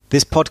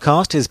This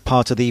podcast is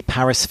part of the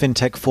Paris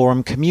FinTech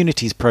Forum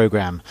Communities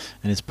Programme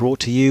and is brought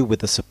to you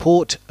with the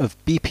support of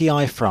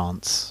BPI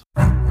France.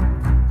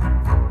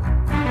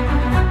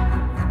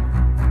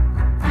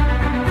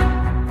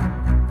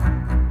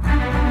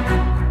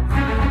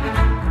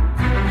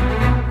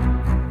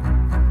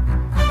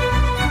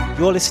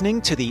 You're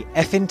listening to the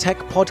FinTech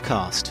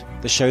Podcast,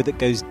 the show that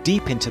goes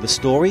deep into the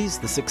stories,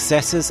 the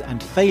successes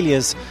and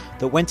failures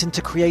that went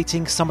into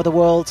creating some of the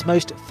world's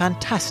most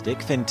fantastic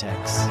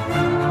fintechs.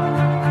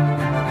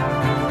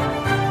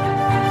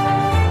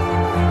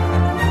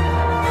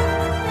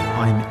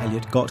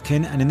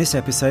 Gotkin, and in this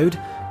episode,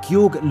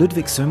 Georg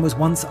Ludviksson was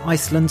once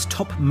Iceland's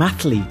top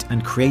mathlete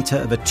and creator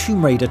of a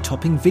Tomb Raider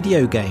topping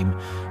video game,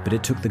 but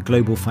it took the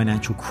global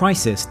financial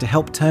crisis to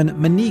help turn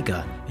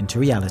Meniga into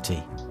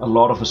reality. A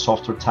lot of the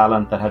software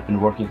talent that had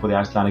been working for the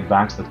Icelandic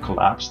banks that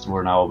collapsed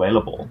were now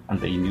available, and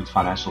they knew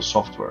financial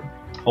software.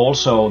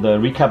 Also, the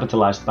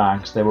recapitalized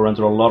banks, they were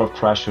under a lot of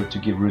pressure to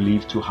give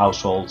relief to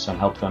households and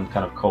help them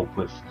kind of cope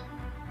with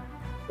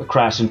a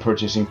crash in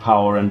purchasing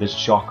power and this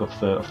shock of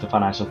the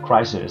financial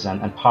crisis,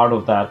 and part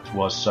of that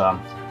was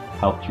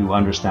help you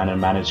understand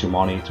and manage your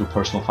money through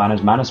personal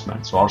finance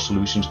management. So our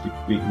solutions,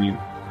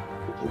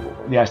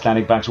 the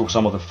Icelandic banks were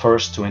some of the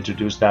first to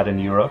introduce that in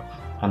Europe,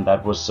 and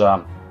that was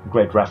a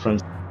great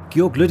reference.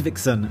 Georg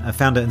Ludviksson,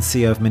 founder and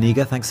CEO of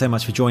Meniga, thanks so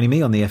much for joining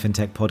me on the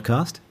FinTech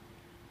podcast.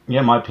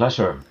 Yeah, my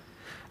pleasure.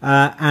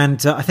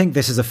 And I think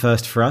this is a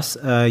first for us.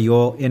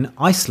 You're in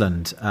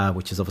Iceland,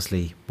 which is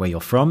obviously where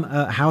you're from.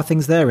 How are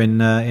things there in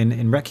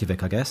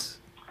Reykjavik, I guess?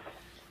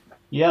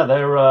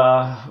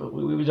 Yeah,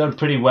 we've done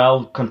pretty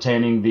well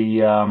containing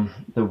the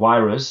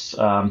virus,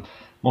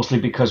 mostly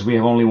because we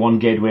have only one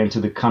gateway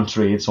into the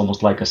country. It's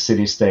almost like a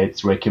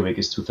city-state. Reykjavik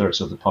is 2/3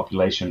 of the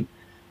population,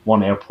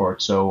 one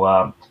airport.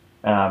 So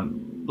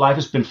life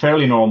has been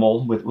fairly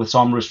normal with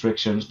some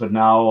restrictions, but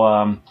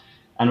now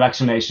and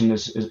vaccination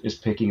is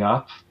picking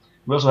up.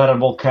 We also had a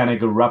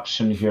volcanic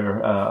eruption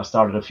here,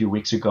 started a few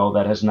weeks ago,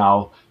 that has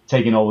now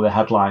taken over the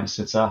headlines.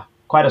 It's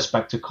quite a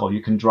spectacle.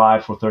 You can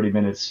drive for 30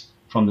 minutes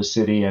from the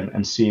city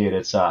and see it.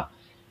 It's a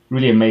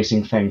really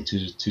amazing thing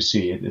to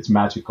see. It's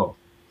magical.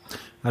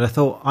 And I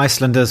thought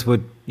Icelanders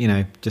would,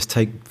 just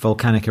take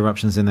volcanic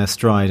eruptions in their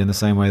stride in the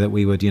same way that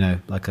we would,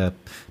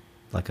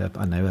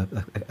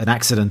 an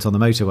accident on the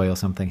motorway or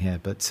something here,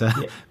 but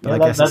I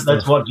guess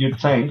that's what you'd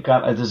think.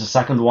 There's a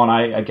second one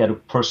I get to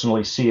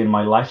personally see in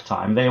my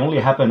lifetime. They only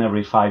happen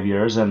every 5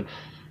 years, and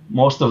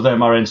most of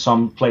them are in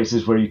some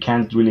places where you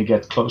can't really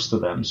get close to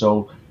them.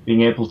 So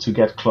being able to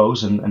get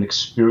close and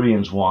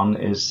experience one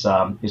is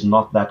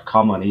not that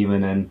common,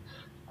 even in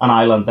an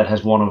island that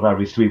has one of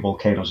every 3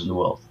 volcanoes in the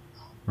world.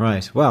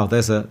 Right. Well,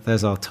 there's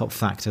our top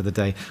fact of the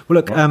day. Well,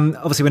 look,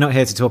 obviously we're not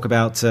here to talk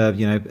about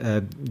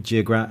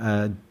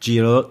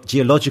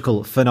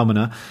geological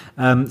phenomena.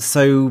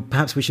 So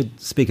perhaps we should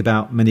speak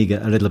about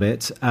Meniga a little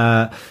bit.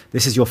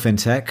 This is your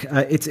fintech.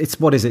 It's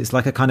what is it? It's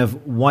like a kind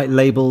of white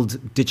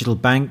labeled digital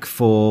bank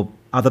for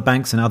other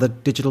banks and other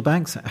digital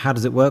banks. How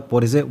does it work?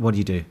 What is it? What do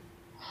you do?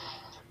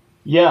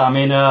 Yeah, I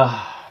mean,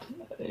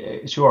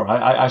 sure.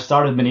 I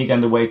started Meniga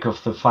in the wake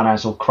of the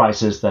financial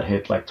crisis that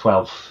hit like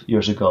 12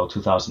 years ago,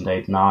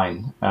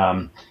 2008-9.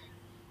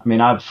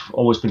 I've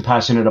always been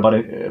passionate about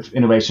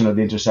innovation at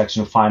the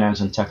intersection of finance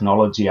and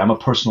technology. I'm a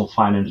personal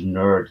finance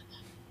nerd,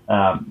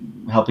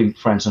 helping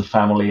friends and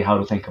family how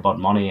to think about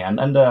money.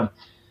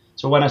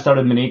 So when I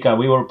started Meniga,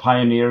 we were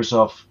pioneers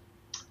of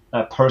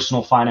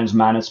personal finance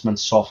management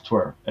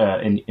software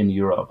in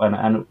Europe.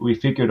 And we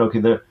figured, okay,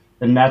 the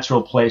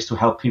natural place to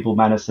help people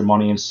manage their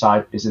money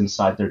is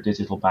inside their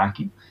digital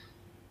banking.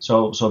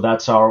 So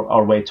that's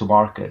our way to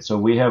market. So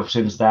we have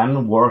since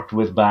then worked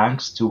with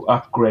banks to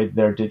upgrade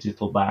their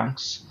digital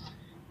banks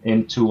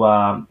into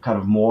kind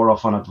of more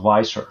of an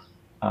advisor.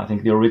 I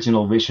think the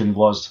original vision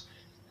was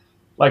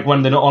like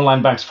when the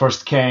online banks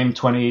first came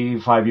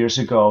 25 years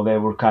ago, they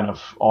were kind of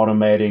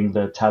automating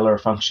the teller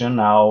function.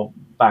 Now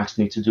banks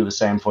need to do the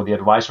same for the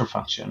advisor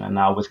function. And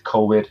now with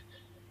COVID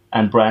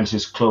and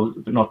branches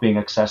not being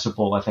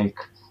accessible, I think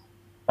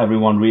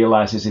everyone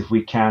realizes if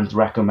we can't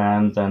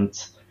recommend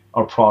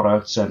our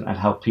products and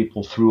help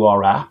people through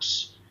our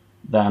apps,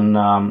 then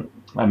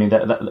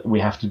that we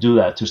have to do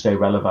that to stay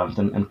relevant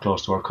and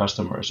close to our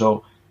customers.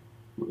 So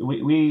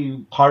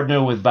we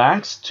partner with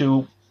banks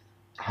to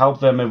help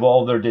them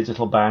evolve their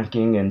digital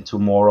banking into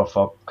more of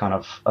a kind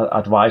of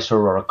advisor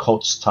or a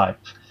coach type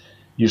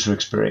user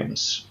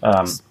experience.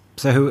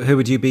 So who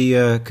would you be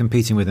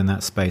competing with in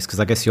that space? Because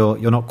I guess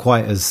you're not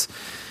quite as,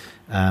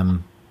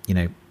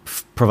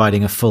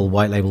 providing a full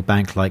white label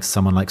bank like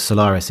someone like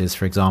Solaris is,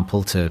 for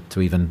example, to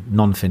even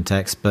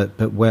non-fintechs. But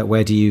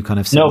where do you kind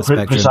of sit on the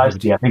spectrum?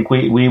 Precisely. I think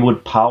we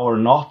would power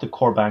not the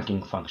core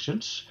banking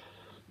functions,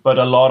 but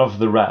a lot of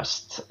the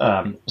rest.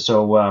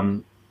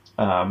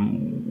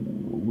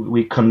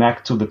 We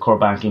connect to the core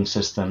banking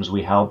systems.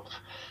 We help,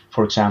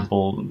 for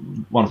example,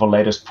 one of our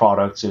latest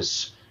products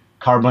is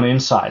Carbon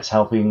Insights,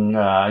 helping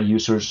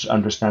users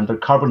understand their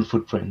carbon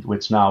footprint,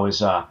 which now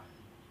is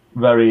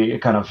very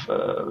kind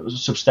of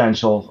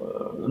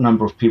substantial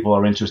number of people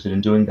are interested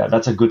in doing that.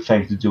 That's a good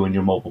thing to do in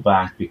your mobile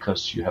bank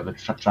because you have the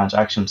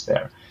transactions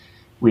there.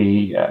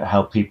 We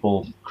help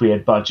people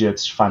create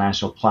budgets,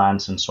 financial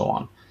plans, and so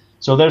on.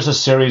 So there's a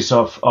series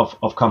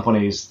of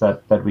companies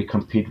that we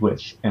compete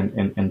with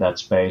in that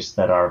space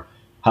that are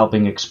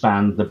helping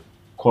expand the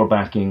core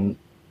banking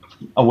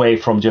away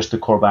from just the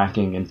core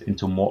banking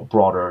into more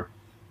broader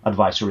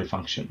advisory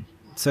function.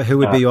 So who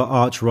would be your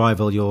arch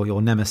rival,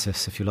 your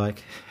nemesis, if you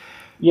like?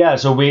 Yeah,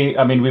 so we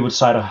would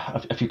cite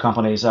a few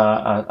companies.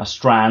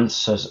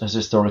 Strands has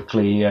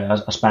historically a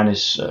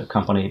Spanish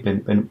company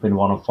been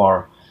one of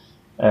our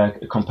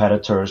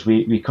competitors.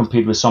 We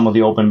compete with some of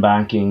the open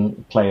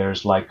banking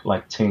players like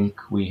Tink.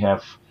 We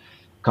have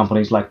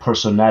companies like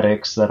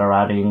Personetics that are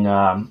adding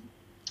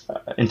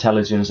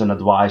intelligence and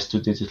advice to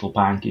digital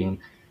banking.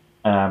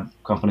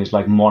 Companies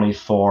like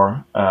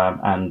Monitor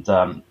and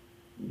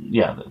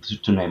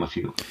to name a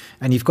few.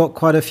 And you've got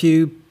quite a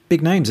few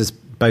big names as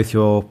both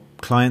your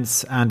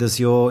clients and as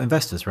your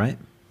investors, right?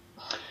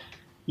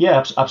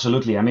 Yeah,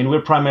 absolutely. I mean, we're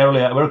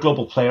a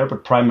global player,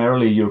 but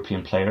primarily a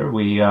European player.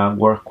 We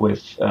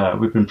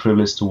we've been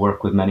privileged to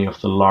work with many of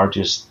the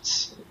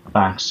largest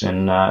banks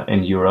in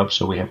Europe.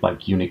 So we have like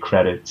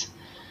UniCredit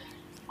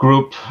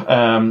Group,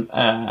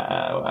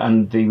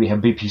 and we have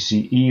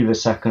BPCE, the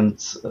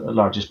second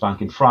largest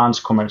bank in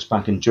France,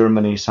 Commerzbank in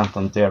Germany,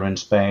 Santander in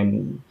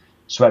Spain,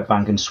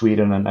 Swedbank in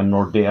Sweden, and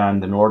Nordea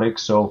in the Nordics.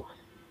 So,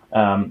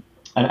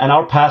 and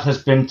our path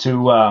has been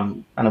to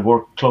kind of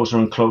work closer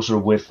and closer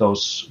with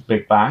those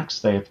big banks.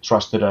 They have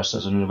trusted us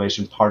as an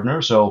innovation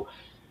partner. So,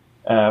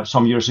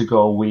 some years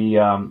ago, we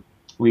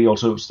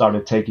also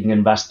started taking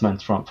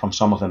investment from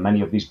some of them. Many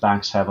of these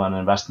banks have an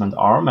investment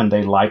arm, and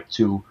they like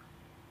to,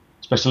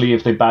 especially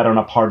if they bet on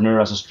a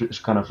partner as a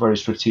kind of very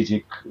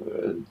strategic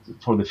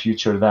for the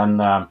future, then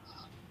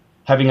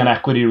having an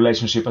equity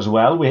relationship as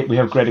well. We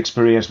have great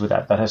experience with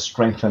that. That has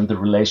strengthened the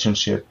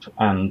relationship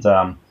and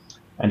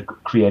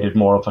created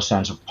more of a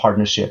sense of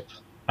partnership.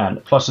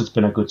 And plus, it's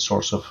been a good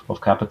source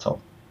of capital.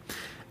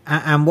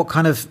 And what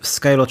kind of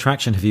scale or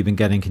traction have you been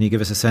getting? Can you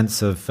give us a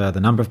sense of the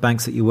number of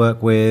banks that you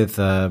work with,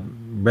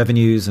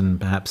 revenues, and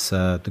perhaps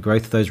the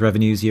growth of those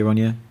revenues year on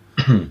year?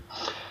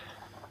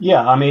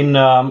 Yeah, I mean,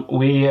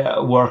 we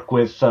work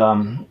with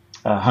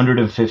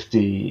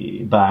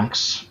 150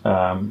 banks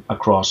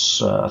across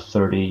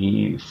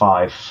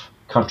 35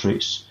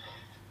 countries.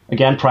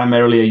 Again,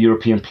 primarily a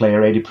European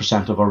player.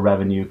 80% of our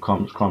revenue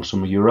comes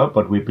from Europe,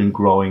 but we've been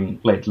growing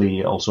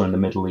lately also in the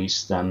Middle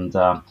East and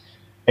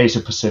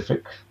Asia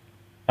Pacific.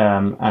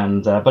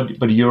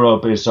 But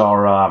Europe is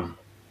our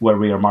where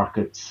we are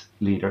market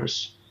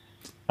leaders.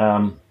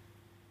 Our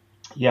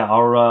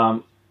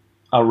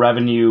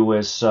revenue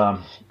is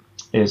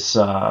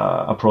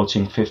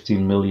approaching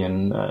 15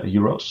 million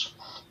euros,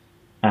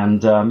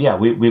 and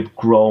we've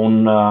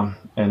grown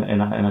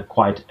in a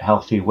quite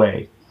healthy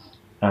way.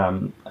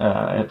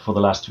 For the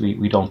last,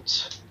 we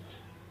don't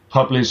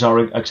publish our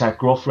exact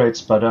growth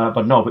rates, but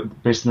no,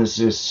 business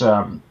is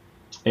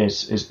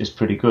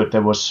pretty good.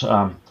 There was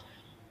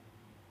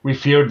we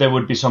feared there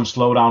would be some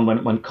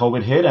slowdown when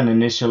COVID hit, and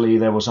initially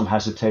there was some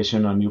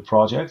hesitation on new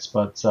projects,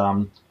 but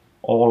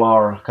all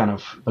our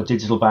but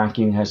digital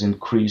banking has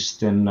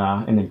increased in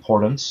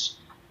importance.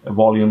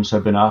 Volumes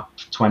have been up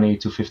 20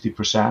 to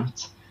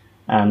 50%,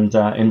 and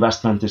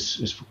investment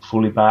is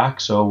fully back.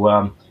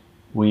 So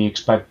we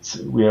expect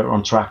we are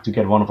on track to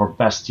get one of our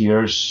best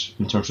years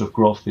in terms of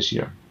growth this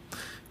year.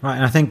 Right,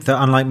 and I think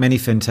that unlike many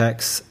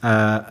fintechs,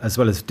 as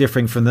well as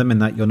differing from them in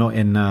that you're not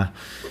in,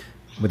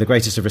 with the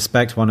greatest of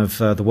respect, one of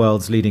the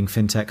world's leading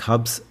fintech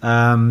hubs,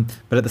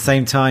 but at the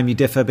same time you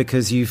differ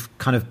because you've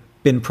kind of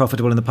been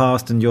profitable in the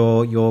past, and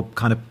you're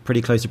kind of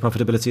pretty close to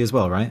profitability as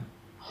well, right?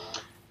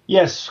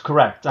 Yes,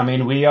 correct. I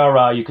mean, we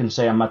are, you can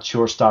say, a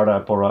mature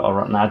startup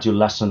or an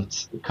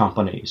adolescent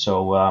company.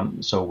 So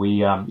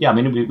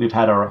we've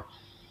had our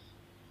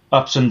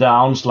ups and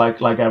downs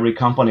like every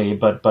company,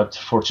 but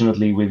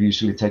fortunately we've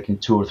usually taken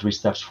 2 or 3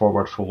 steps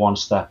forward for 1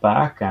 step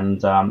back,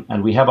 and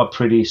we have a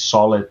pretty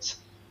solid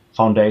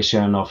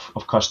foundation of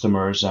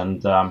customers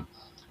and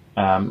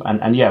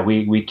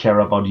we care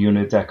about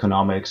unit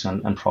economics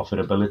and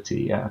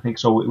profitability. I think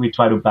so. We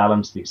try to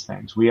balance these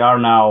things. We are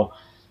now,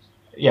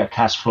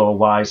 cash flow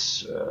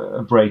wise,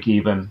 break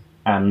even,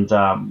 and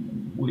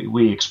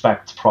we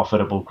expect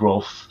profitable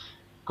growth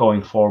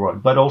going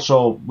forward. But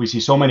also we see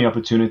so many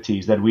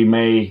opportunities that we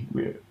may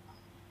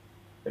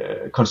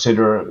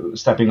consider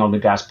stepping on the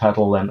gas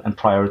pedal and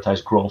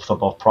prioritize growth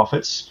above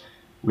profits.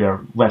 We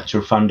are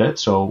venture funded,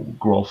 so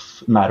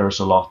growth matters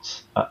a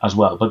lot as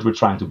well. But we're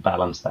trying to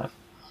balance that.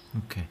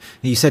 Okay.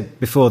 You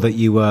said before that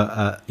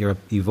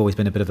you've always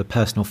been a bit of a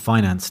personal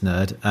finance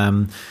nerd.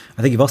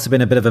 I think you've also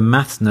been a bit of a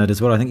maths nerd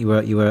as well. I think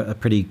you were a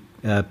pretty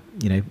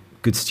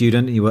good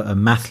student. You were a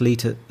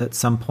mathlete at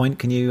some point.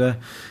 Can you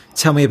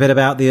tell me a bit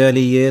about the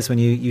early years when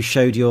you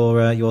showed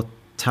your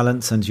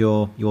talents and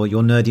your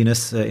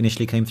nerdiness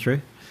initially came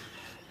through?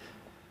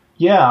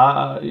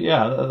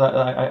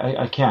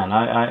 I can.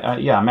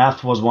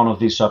 Math was one of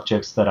these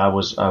subjects that I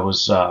was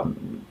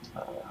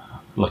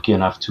lucky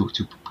enough to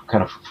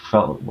kind of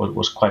felt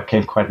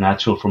came quite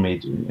natural for me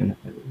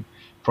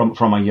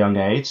from a young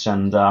age,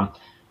 and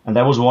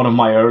that was one of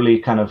my early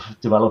kind of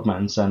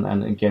developments,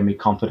 and it gave me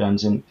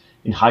confidence.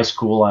 In high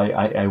school,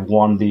 I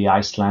won the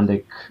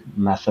Icelandic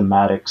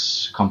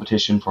mathematics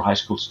competition for high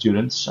school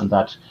students, and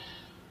that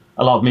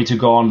allowed me to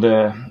go on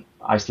the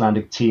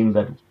Icelandic team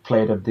that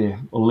played at the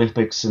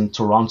Olympics in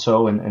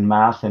Toronto in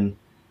math in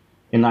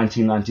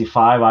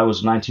 1995. I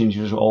was 19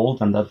 years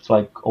old, and that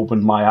like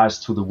opened my eyes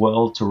to the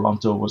world.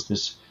 Toronto was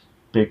this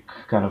big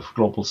kind of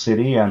global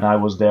city, and I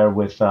was there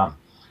with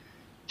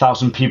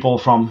 1,000 people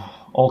from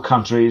all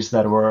countries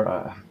that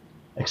were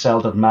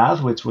excelled at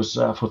math, which was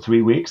for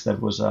 3 weeks. That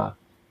was a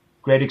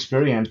great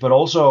experience, but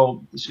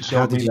also showed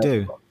How did you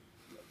do?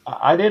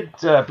 I did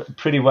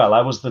pretty well.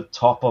 I was the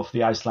top of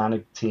the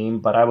Icelandic team,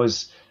 but I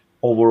was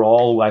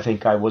overall, I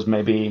think I was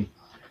maybe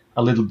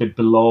a little bit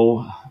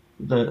below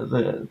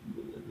the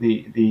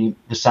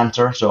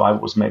center. So I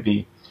was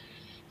maybe,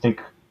 I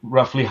think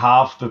roughly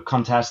half the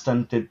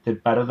contestant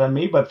did better than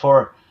me. But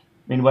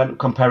when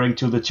comparing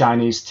to the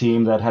Chinese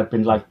team that had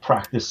been like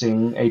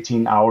practicing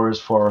 18 hours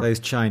for those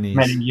Chinese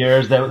many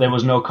years, there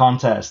was no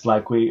contest.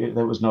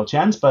 There was no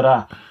chance.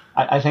 But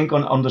I think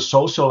on the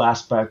social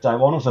aspect,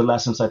 one of the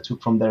lessons I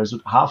took from there is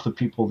that half the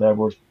people there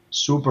were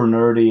super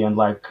nerdy and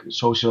like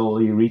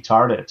socially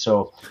retarded.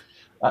 So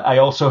I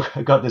also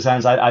got the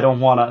sense I don't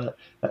want to.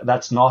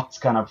 That's not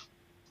kind of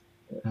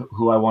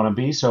who I want to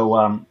be.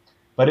 So,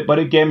 but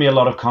it gave me a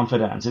lot of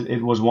confidence.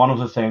 It was one of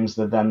the things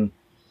that then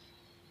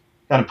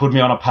kind of put me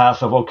on a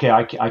path of okay,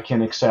 I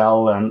can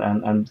excel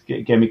and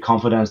gave me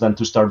confidence then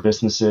to start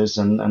businesses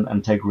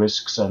and take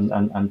risks and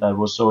that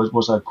was so it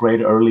was a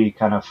great early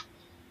kind of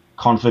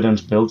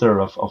confidence builder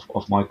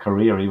of my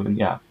career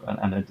even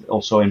and it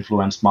also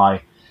influenced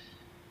my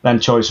then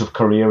choice of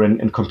career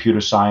in computer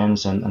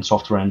science and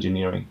software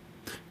engineering.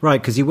 Right,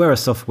 because you were a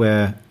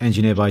software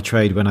engineer by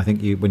trade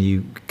when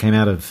you came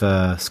out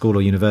of school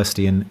or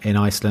university in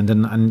Iceland,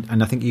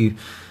 and I think you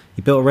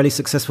built a really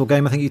successful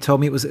game. I think you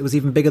told me it was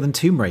even bigger than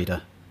Tomb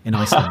Raider in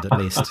Iceland, at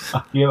least.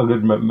 You have a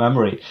good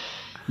memory.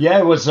 Yeah,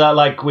 it was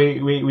like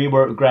we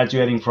were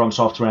graduating from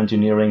software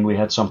engineering. We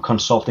had some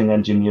consulting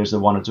engineers that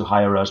wanted to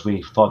hire us.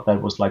 We thought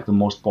that was like the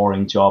most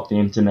boring job. The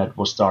internet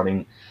was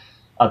starting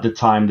at the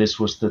time. This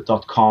was the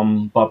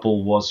 .com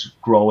bubble was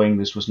growing.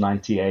 This was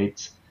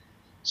 98.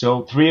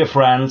 So 3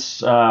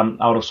 friends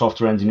out of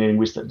software engineering,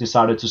 we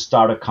decided to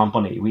start a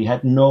company. We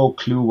had no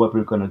clue what we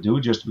were going to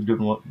do. Just we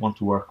didn't want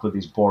to work with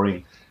these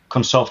boring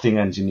consulting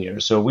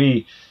engineers. So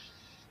we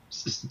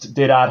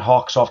did ad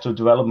hoc software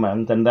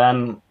development, and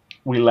then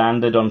we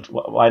landed on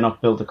why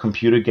not build a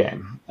computer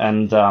game,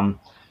 and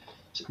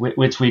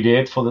which we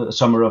did for the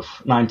summer of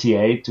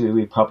 98.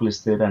 We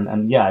published it,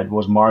 and it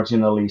was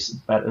marginally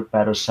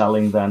better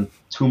selling than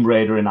Tomb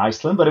Raider in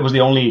Iceland, but it was the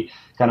only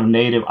kind of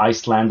native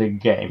Icelandic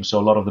game. So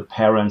a lot of the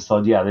parents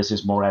thought, this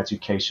is more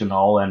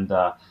educational, and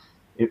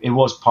it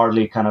was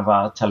partly kind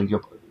of telling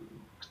you,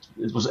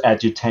 it was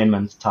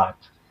edutainment type.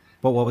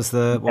 What was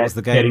the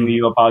game? Getting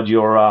you about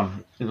your,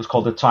 it was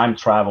called The Time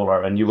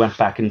Traveler, and you went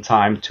back in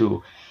time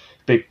to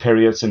big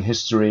periods in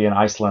history in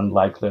Iceland,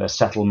 like the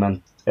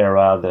settlement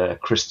era, the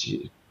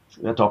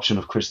adoption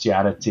of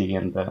Christianity,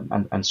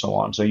 and so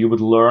on. So you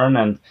would learn,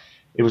 and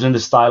it was in the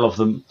style of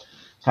the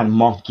kind of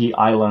Monkey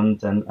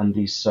Island and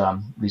these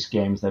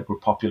games that were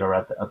popular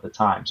at the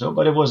time. So,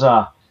 but it was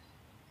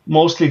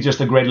mostly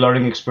just a great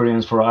learning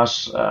experience for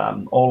us.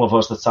 All of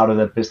us that started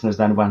that business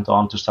then went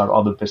on to start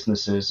other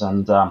businesses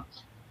and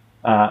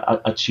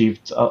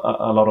achieved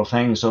a lot of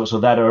things. So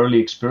that early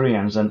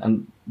experience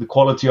and the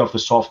quality of the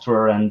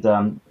software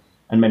and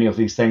many of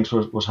these things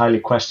was highly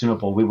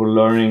questionable. We were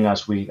learning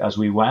as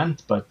we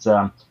went, but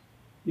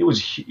it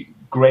was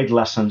great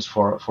lessons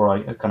for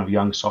a kind of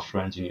young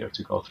software engineer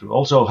to go through.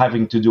 Also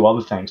having to do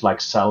other things like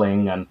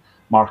selling and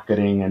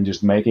marketing and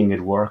just making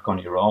it work on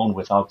your own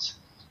without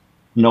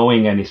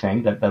knowing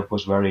anything. That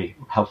was very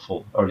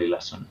helpful early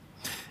lesson.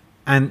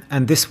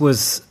 And this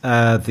was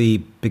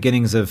the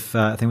beginnings of,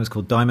 I think it was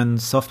called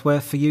Diamond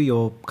Software for you,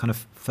 your kind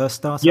of first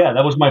startup? Yeah,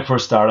 that was my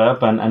first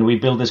startup, and we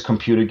built this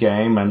computer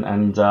game,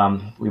 and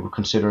we were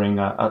considering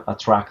a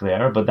track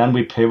there. But then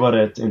we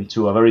pivoted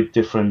into a very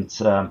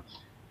different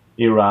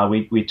era.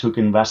 We took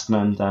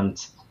investment and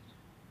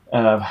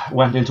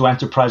went into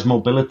enterprise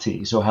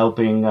mobility, so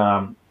helping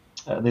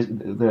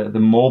the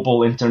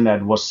mobile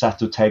internet was set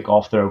to take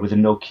off there with the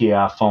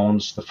Nokia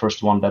phones, the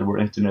first one that were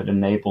internet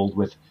enabled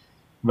with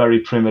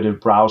very primitive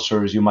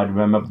browsers. You might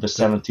remember the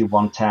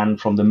 7110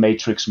 from the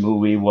Matrix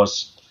movie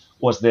was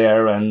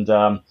there, and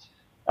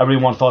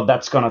everyone thought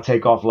that's going to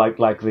take off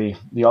like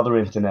the other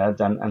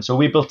internet. And so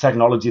we built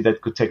technology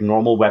that could take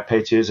normal web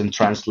pages and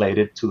translate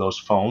it to those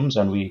phones.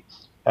 And we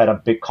had a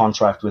big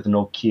contract with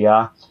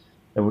Nokia.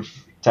 They were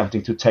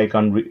attempting to take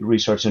on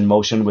research in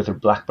motion with their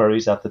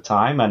BlackBerries at the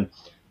time. And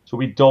so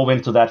we dove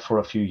into that for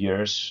a few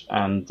years,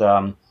 and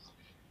it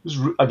was,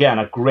 again,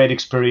 a great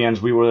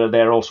experience. We were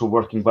there also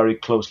working very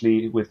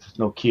closely with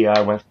Nokia.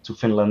 I went to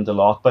Finland a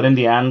lot. But in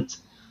the end,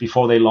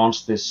 before they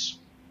launched this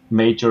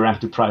major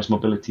enterprise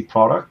mobility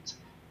product,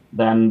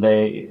 then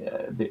they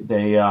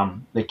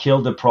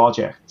killed the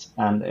project,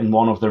 and in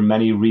one of their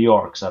many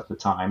reorgs at the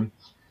time,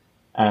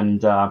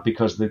 and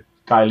because the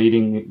guys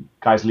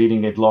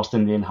leading it lost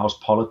in the in-house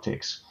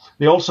politics.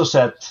 They also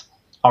said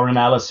our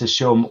analysis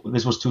show,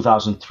 this was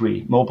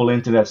 2003, mobile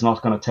internet's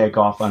not going to take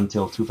off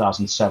until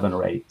 2007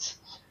 or 8.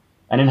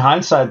 And in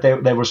hindsight,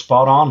 they were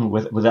spot on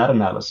with that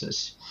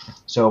analysis.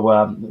 So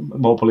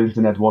mobile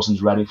internet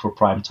wasn't ready for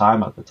prime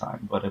time at the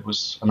time, but it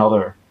was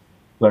another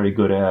very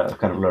good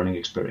kind of learning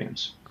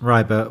experience.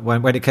 Right, but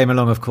when it came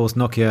along, of course,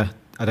 Nokia,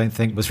 I don't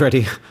think was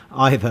ready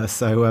either.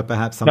 So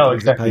perhaps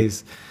sometimes it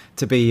pays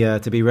to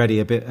be ready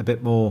a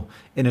bit more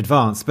in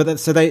advance. But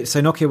so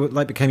Nokia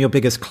like became your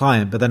biggest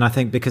client. But then I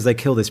think because they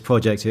killed this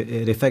project,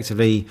 it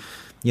effectively,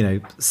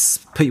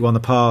 put you on the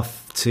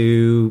path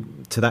to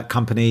that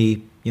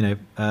company,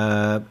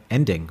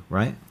 ending,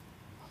 right?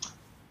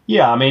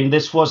 Yeah, I mean,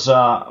 this was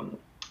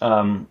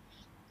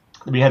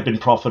we had been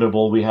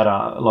profitable. We had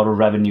a lot of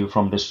revenue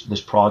from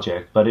this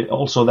project, but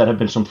there had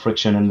been some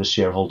friction in the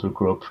shareholder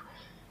group.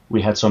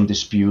 We had some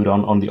dispute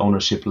on the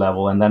ownership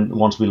level, and then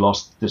once we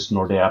lost this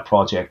Nordea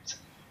project,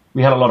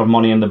 we had a lot of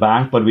money in the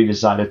bank, but we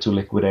decided to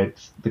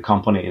liquidate the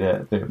company.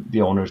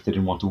 The owners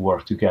didn't want to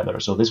work together,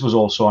 so this was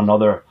also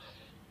another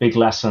big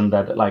lesson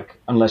that, like,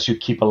 unless you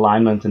keep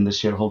alignment in the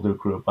shareholder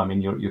group, I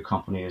mean, your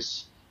company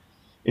is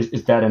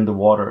dead in the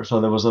water.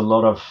 So there was a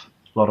lot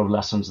of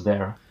lessons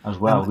there as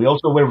well. We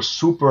also were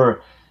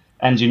super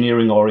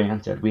engineering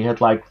oriented. We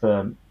had like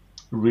the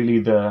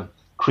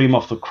cream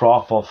of the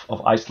crop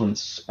of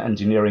Iceland's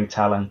engineering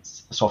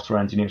talent, software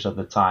engineers at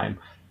the time.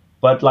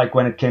 But like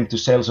when it came to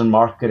sales and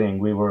marketing,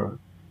 we were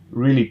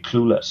really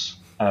clueless.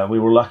 We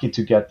were lucky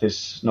to get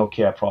this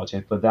Nokia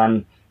project, but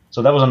then,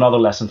 so that was another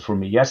lesson for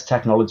me. Yes,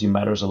 technology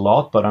matters a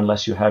lot, but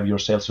unless you have your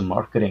sales and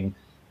marketing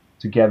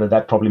together,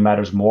 that probably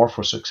matters more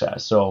for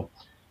success. So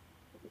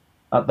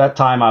at that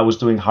time, I was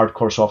doing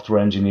hardcore software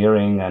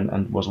engineering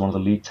and was one of the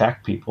lead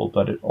tech people.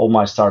 But all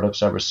my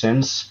startups ever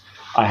since,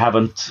 I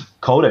haven't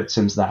coded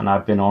since then.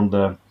 I've been on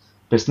the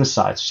business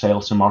side,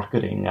 sales and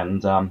marketing.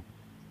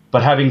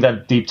 But having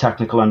that deep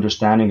technical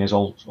understanding has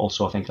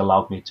also, I think,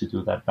 allowed me to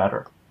do that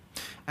better.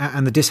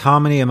 And the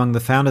disharmony among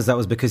the founders, that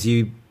was because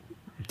you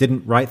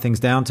didn't write things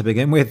down to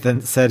begin with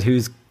and said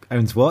who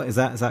owns what? Is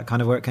that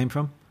kind of where it came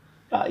from?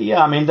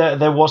 Yeah, I mean,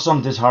 there was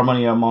some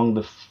disharmony among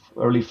the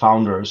early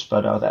founders,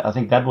 but I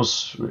think that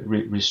was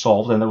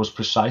resolved, and that was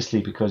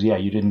precisely because,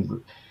 you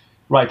didn't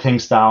write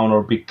things down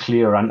or be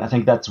clear, and I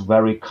think that's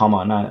very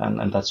common,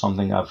 and that's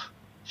something I've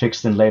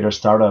fixed in later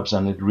startups,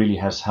 and it really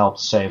has helped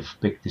save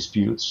big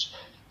disputes.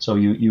 So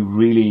you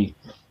really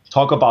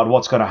talk about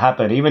what's going to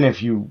happen, even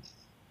if you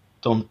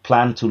don't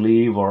plan to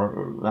leave,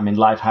 or, I mean,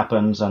 life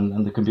happens,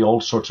 and there can be all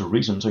sorts of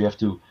reasons, so you have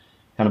to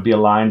kind of be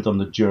aligned on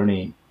the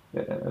journey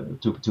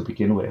to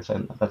begin with,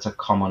 and that's a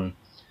common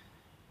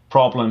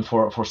problem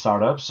for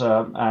startups.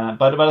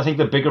 But I think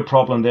the bigger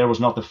problem there was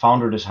not the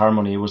founder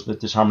disharmony, it was the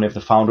disharmony of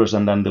the founders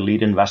and then the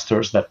lead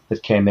investors that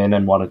came in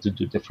and wanted to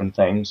do different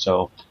things.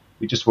 So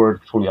we just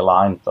weren't fully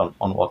aligned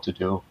on what to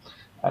do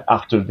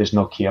after this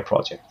Nokia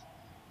project.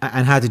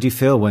 And how did you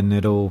feel when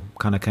it all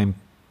kind of came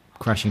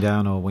crashing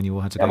down, or when you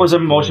all had to go? It was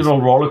an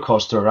emotional roller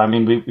coaster. I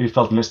mean, we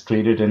felt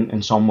mistreated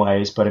in some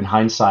ways, but in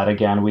hindsight,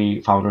 again, we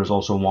founders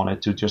also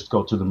wanted to just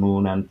go to the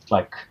moon, and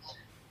like,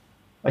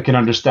 I can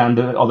understand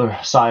the other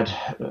side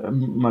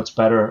much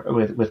better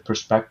with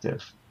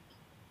perspective.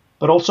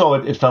 But also,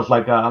 it felt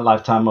like a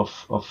lifetime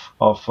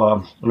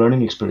of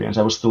learning experience.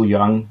 I was still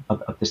young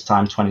at this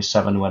time,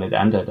 27, when it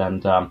ended,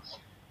 and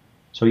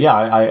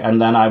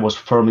and then I was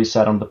firmly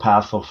set on the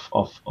path of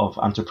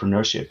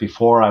entrepreneurship.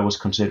 Before, I was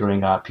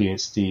considering a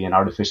PhD in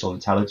artificial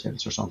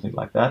intelligence or something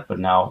like that, but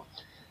now,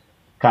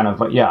 kind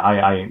of,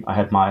 I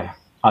had my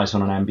eyes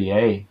on an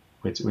MBA,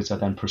 which I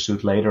then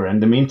pursued later. In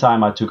the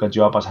meantime, I took a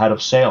job as head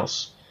of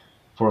sales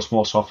for a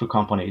small software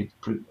company,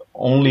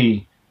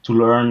 only to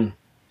learn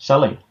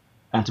selling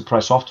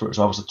enterprise software.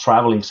 So I was a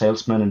traveling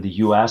salesman in the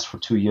US for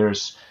 2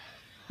 years,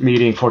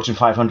 meeting Fortune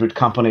 500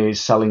 companies,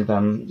 selling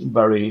them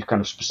very kind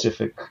of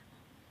specific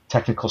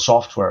technical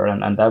software.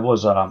 And that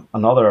was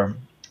another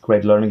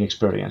great learning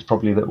experience,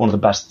 probably one of the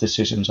best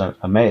decisions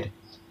I made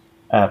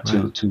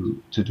to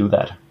do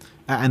that.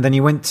 And then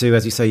you went to,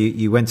 as you say,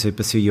 you went to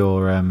pursue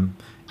your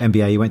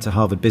MBA. You went to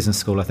Harvard Business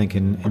School, I think,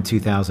 in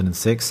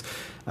 2006.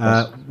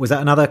 Yes. Was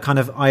that another kind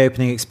of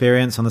eye-opening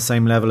experience on the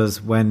same level as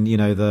when,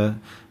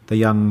 the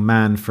young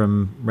man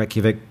from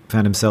Reykjavik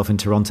found himself in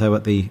Toronto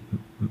at the,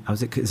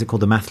 is it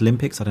called the Math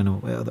Olympics? I don't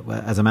know,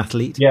 as a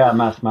mathlete? Yeah,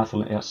 math,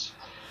 yes.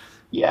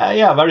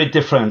 Yeah, very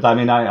different. I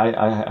mean,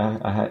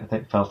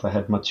 I felt I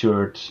had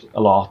matured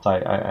a lot.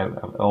 I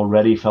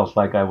already felt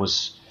like I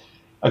was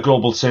a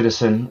global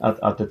citizen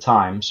at the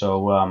time.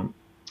 So,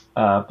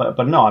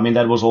 but no, I mean,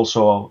 that was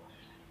also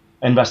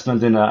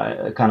investment in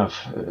a kind of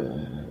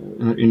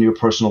in your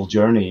personal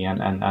journey,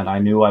 and I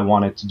knew I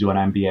wanted to do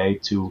an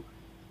MBA to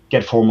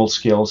get formal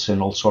skills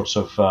in all sorts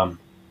of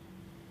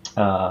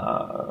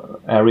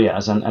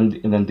areas, and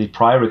then the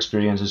prior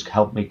experiences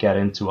helped me get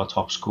into a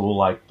top school,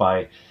 like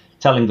by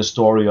telling the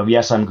story of,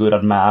 yes, I'm good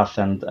at math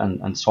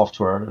and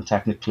software and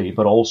technically,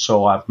 but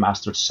also I've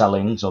mastered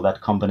selling. So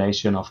that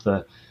combination of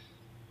the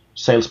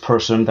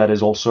salesperson that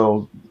is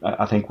also,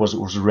 I think,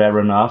 was rare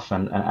enough,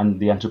 and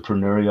the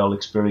entrepreneurial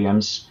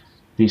experience,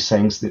 these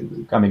things,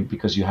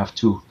 because you have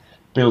to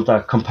build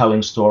a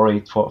compelling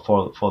story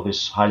for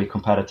this highly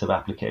competitive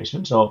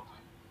application. So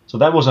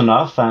that was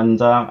enough. And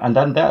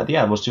then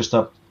it was just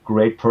a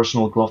great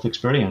personal growth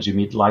experience. You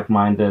meet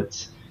like-minded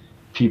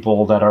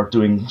people that are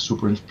doing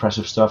super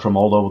impressive stuff from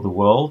all over the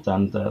world,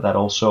 and that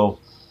also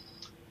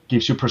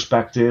gives you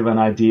perspective and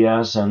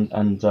ideas,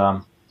 and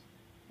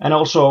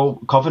also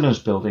confidence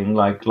building,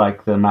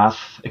 like the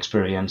math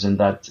experience, in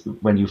that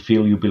when you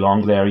feel you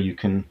belong there, you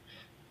can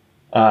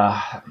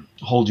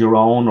hold your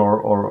own,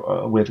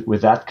 or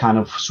with that kind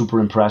of super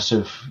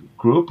impressive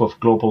group of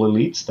global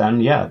elites,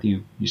 then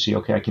you see,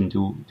 okay, I can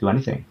do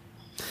anything.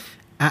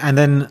 And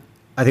then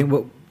I think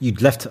you'd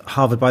left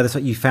Harvard by the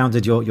time you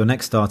founded your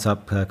next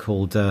startup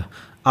called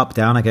Up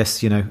Down. I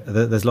guess,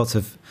 there's lots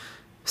of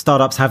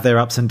startups have their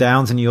ups and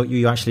downs, and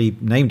you actually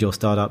named your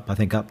startup, I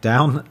think, Up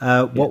Down.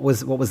 What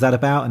was that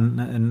about,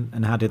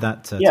 and how did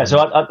that? So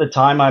at the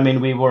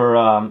time, we were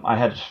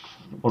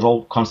was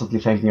all constantly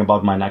thinking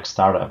about my next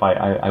startup.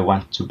 I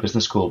went to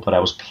business school, but I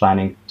was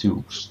planning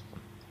to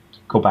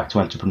go back to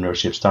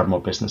entrepreneurship, start more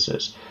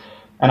businesses.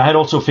 And I had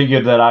also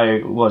figured that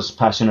I was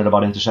passionate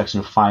about intersection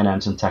of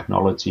finance and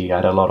technology. I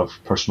had a lot of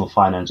personal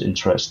finance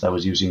interest. I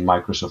was using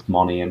Microsoft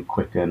Money and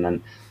Quicken,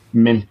 and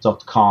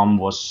Mint.com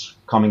was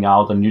coming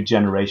out, a new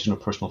generation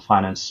of personal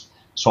finance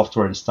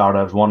software and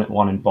startups,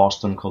 one in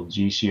Boston called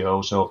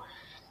GCO. So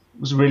it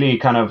was really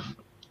kind of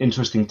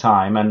interesting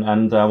time.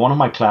 And one of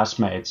my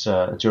classmates,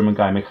 a German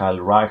guy, Michael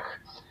Reich,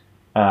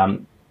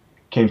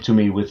 came to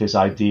me with this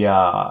idea.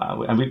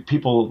 And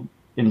people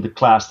in the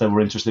class that were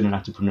interested in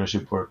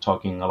entrepreneurship were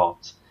talking a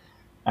lot,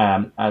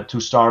 to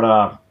start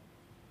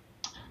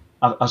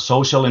a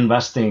social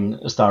investing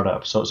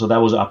startup. So that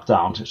was Up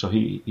Down. So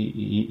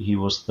he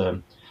was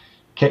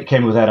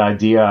came with that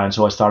idea, and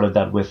so I started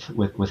that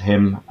with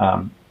him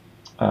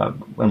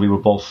when we were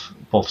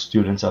both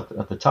students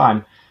at the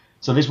time.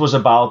 So this was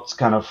about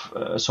kind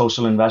of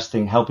social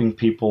investing, helping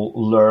people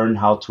learn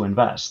how to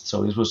invest.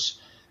 So this was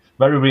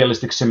very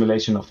realistic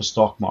simulation of the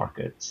stock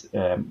market.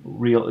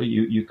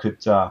 You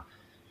could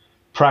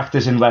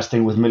practice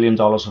investing with $1 million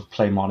of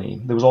play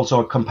money. There was also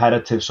a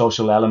competitive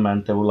social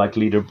element. There were like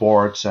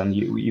leaderboards, and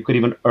you could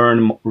even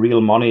earn real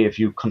money if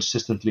you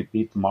consistently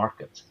beat the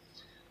market.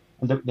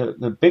 And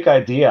the big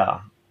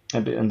idea,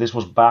 and this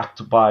was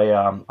backed by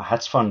a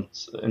hedge fund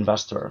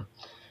investor,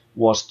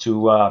 was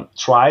to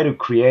try to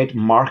create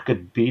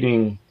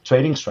market-beating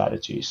trading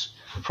strategies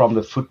from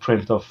the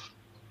footprint of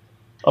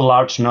a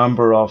large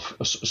number of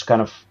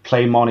kind of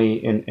play money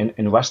in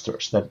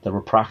investors that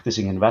were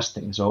practicing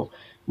investing. So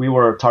we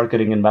were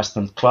targeting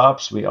investment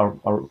clubs.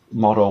 Our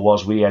motto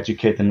was, we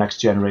educate the next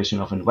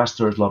generation of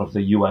investors. A lot of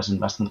the US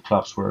investment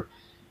clubs were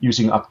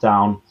using Up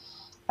Down.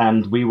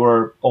 And we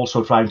were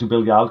also trying to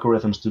build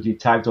algorithms to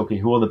detect, okay,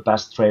 who are the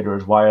best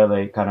traders? Why are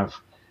they kind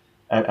of,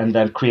 and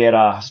then create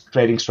a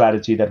trading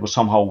strategy that would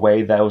somehow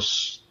weigh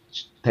those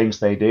things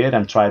they did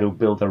and try to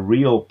build a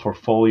real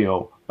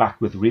portfolio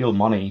back with real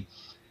money,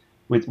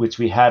 which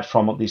we had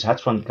from this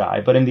hedge fund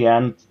guy. But in the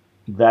end,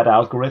 that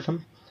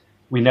algorithm,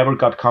 we never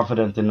got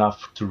confident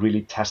enough to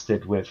really test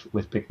it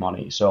with big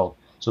money. So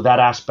that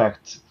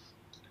aspect,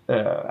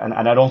 and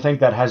I don't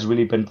think that has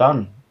really been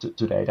done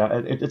to date.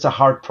 It's a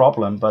hard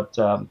problem, but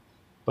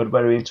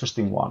very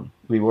interesting one.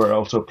 We were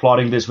also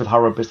plotting this with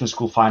Harvard Business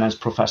School finance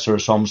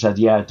professors. Some said,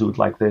 yeah, do it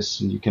like this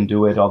and you can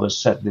do it. Others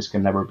said this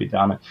can never be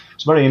done.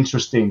 It's very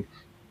interesting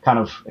kind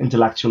of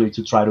intellectually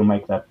to try to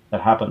make that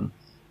happen.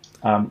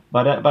 But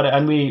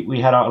we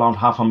had around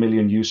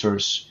 500,000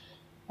 users,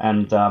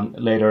 and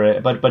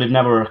later, but it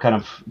never kind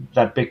of,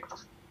 that big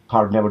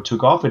part never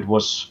took off. It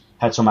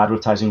had some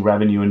advertising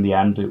revenue in the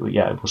end. It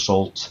was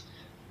sold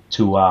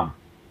to a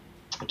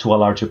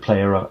larger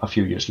player a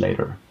few years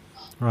later.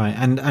 Right,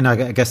 and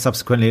I guess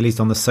subsequently, at least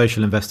on the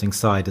social investing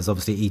side, there's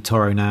obviously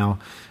eToro now,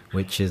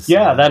 which is...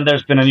 Yeah, then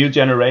there's been a new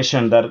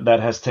generation that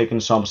has taken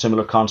some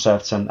similar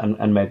concepts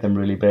and made them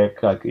really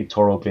big, like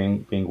eToro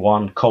being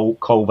one,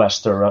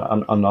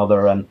 Co-Vester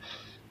another, and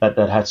that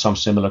had some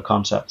similar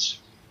concepts.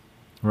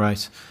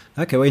 Right.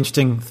 Okay, well,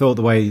 interesting thought,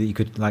 the way that you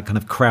could like kind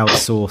of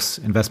crowdsource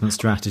investment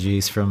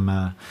strategies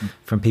from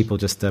people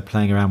just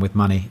playing around with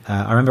money.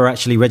 I remember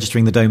actually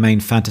registering the domain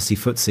Fantasy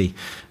Footsie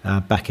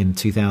back in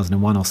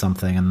 2001 or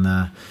something,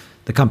 and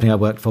the company I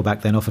worked for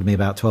back then offered me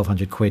about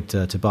 1,200 quid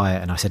to buy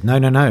it, and I said no,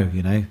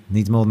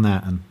 needs more than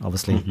that, and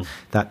obviously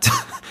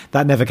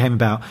that never came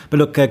about. But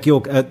look,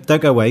 Georg,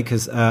 don't go away,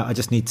 because I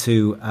just need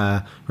to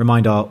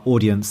remind our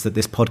audience that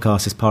this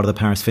podcast is part of the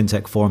Paris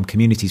FinTech Forum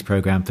Communities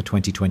Programme for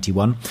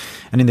 2021,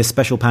 and in this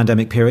special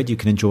pandemic period, you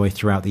can enjoy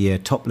throughout the year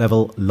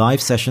top-level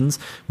live sessions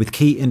with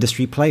key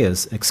industry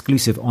players,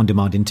 exclusive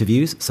on-demand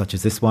interviews such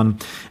as this one,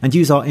 and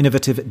use our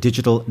innovative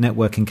digital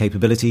networking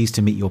capabilities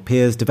to meet your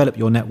peers, develop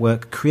your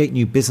network, create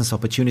new business business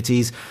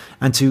opportunities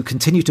and to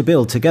continue to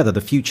build together the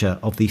future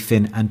of the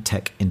fin and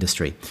tech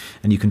industry.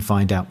 And you can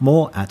find out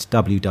more at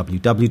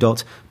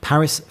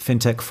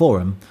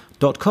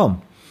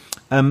www.parisfintechforum.com.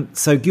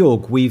 So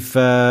Georg, we've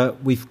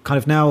kind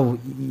of now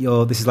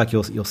this is like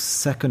your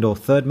second or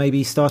third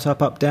maybe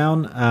startup up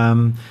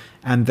down,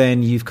 and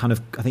then you've kind of,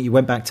 I think you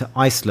went back to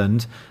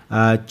Iceland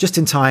just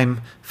in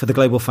time for the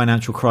global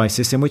financial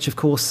crisis, in which of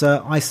course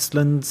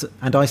Iceland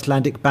and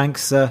Icelandic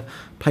banks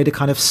played a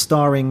kind of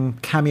starring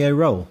cameo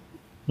role.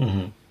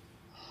 Mm-hmm.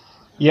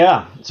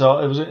 Yeah,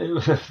 so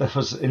that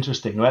was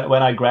interesting.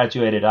 When I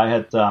graduated, I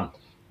had a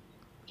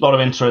lot of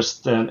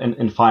interest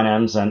in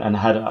finance and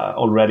had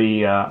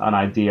already an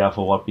idea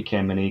for what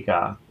became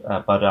Meniga.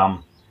 But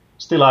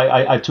still,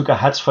 I took a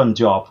hedge fund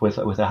job with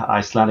an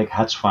Icelandic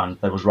hedge fund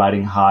that was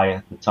riding high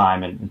at the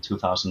time in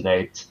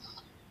 2008.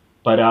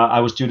 But I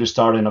was due to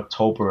start in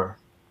October.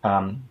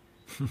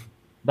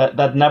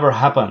 That never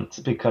happened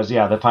because,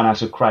 the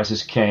financial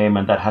crisis came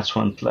and that hedge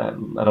fund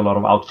had a lot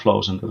of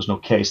outflows and there was no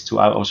case to.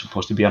 I was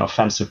supposed to be an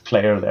offensive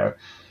player there.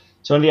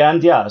 So in the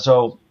end,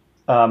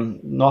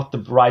 not the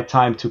right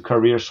time to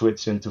career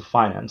switch into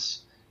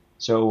finance.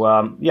 So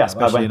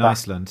especially I went in back.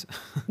 Iceland.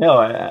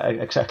 No,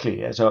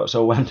 exactly. Yeah.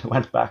 So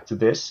went back to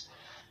this,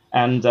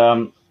 and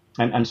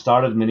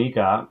started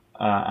Meniga,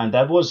 and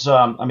that was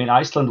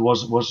Iceland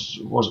was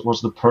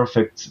the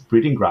perfect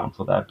breeding ground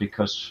for that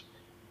because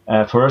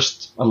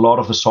first a lot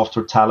of the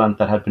software talent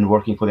that had been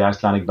working for the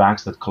Icelandic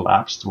banks that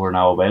collapsed were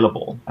now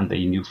available, and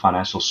they knew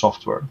financial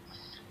software.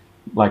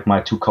 Like my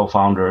two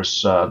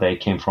co-founders, they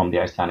came from the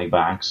Icelandic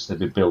banks. They've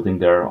been building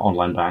their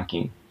online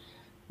banking.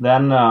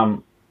 Then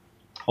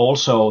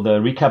also the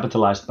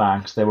recapitalized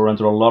banks, they were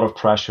under a lot of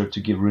pressure to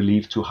give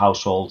relief to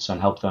households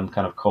and help them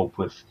kind of cope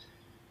with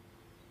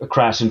a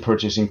crash in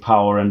purchasing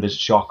power and the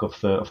shock of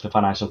the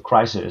financial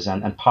crisis.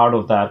 And part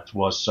of that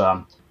was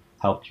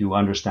help you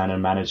understand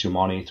and manage your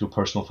money through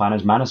personal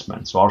finance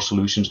management. So our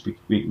solutions,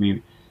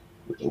 the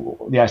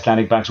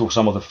Icelandic banks were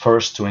some of the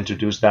first to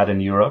introduce that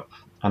in Europe,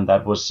 and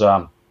that was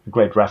a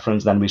great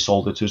reference. Then we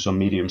sold it to some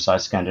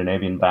medium-sized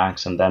Scandinavian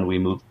banks, and then we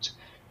moved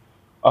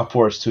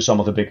upwards to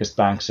some of the biggest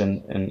banks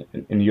in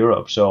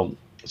Europe. So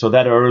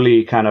that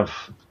early kind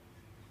of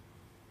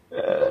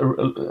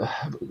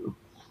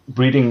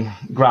breeding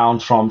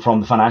ground from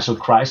the financial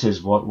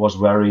crisis was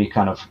very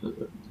kind of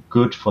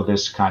good for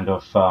this kind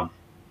of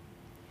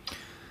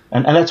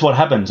and that's what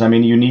happens. I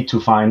mean, you need to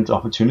find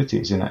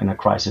opportunities in a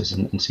crisis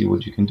and see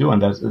what you can do. And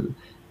that's,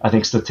 I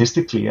think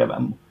statistically,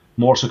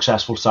 more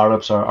successful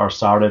startups are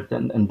started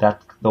in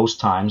those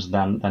times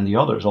than the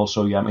others.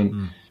 Also,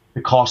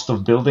 the cost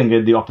of building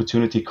it, the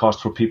opportunity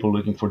cost for people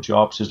looking for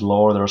jobs is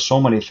lower. There are so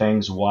many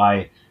things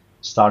why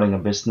starting a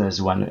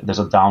business when there's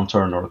a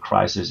downturn or a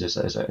crisis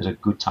is a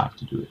good time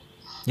to do it.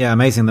 Yeah,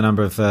 amazing the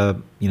number of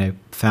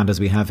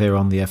founders we have here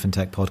on the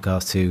FinTech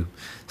podcast who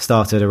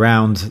started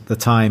around the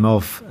time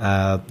of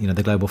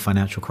the global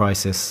financial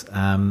crisis,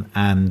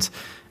 and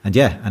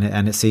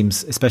it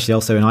seems, especially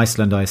also in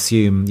Iceland, I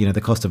assume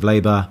the cost of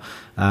labor,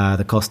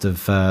 the cost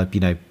of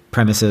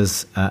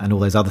premises, and all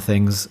those other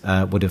things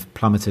would have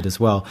plummeted as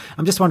well.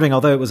 I'm just wondering,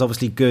 although it was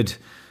obviously good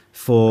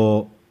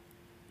for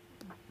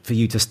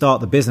you to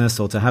start the business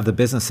or to have the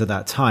business at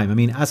that time, I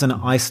mean, as an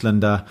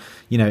Icelander,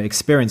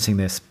 experiencing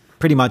this,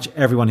 pretty much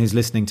everyone who's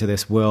listening to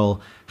this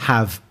will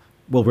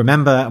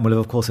remember and will,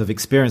 of course, have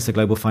experienced the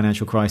global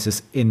financial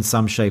crisis in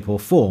some shape or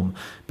form.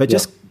 But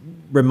just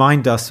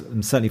remind us,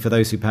 and certainly for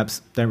those who perhaps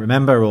don't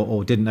remember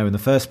or didn't know in the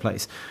first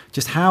place,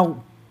 just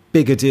how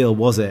big a deal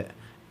was it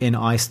in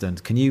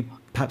Iceland? Can you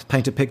perhaps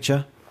paint a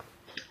picture?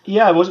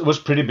 Yeah, it was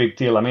a pretty big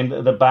deal. I mean,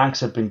 the banks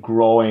had been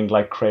growing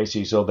like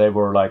crazy, so they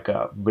were like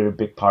a very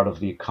big part of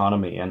the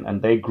economy,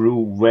 and they grew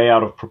way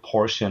out of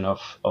proportion of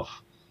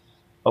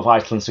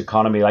Iceland's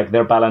economy. Like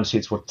their balance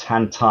sheets were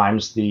 10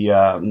 times the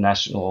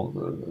national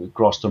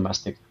gross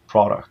domestic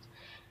product.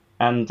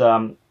 And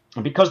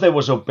because they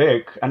were so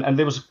big, and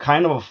there was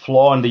kind of a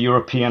flaw in the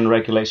European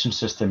regulation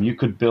system, you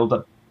could build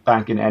a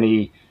bank in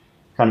any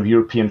kind of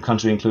European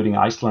country, including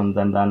Iceland,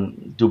 and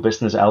then do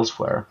business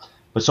elsewhere.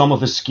 But some of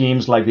the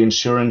schemes, like the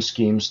insurance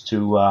schemes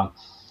to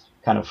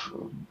kind of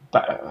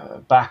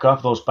back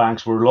up those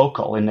banks, were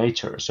local in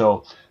nature.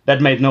 So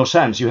that made no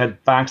sense. You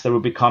had banks that were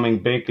becoming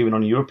big even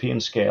on a European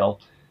scale,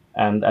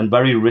 and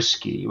very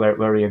risky,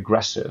 very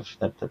aggressive.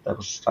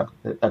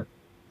 That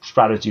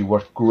strategy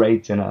worked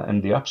great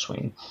in the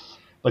upswing.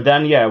 But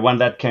then, when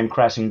that came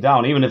crashing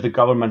down, even if the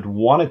government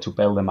wanted to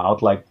bail them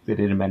out, like they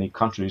did in many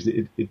countries,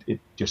 it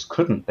just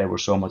couldn't. They were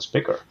so much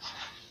bigger.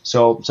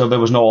 So there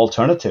was no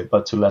alternative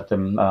but to let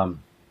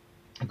them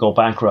go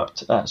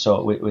bankrupt.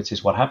 Which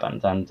is what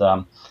happened. And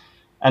then,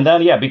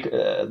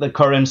 the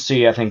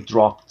currency, I think,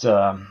 dropped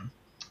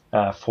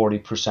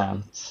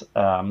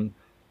 40%.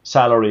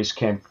 Salaries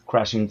came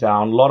crashing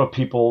down. A lot of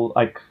people,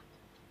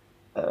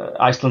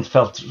 Iceland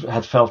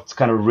had felt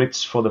kind of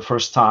rich for the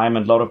first time,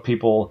 and a lot of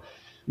people,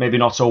 maybe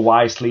not so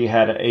wisely,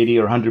 had 80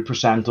 or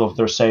 100% of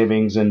their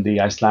savings in the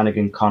Icelandic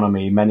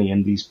economy, many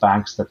in these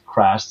banks that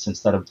crashed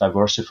instead of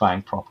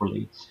diversifying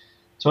properly.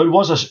 So it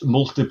was a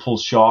multiple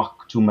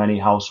shock to many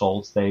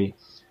households.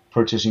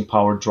 Purchasing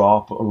power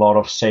dropped, a lot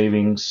of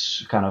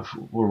savings kind of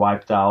were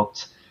wiped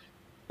out.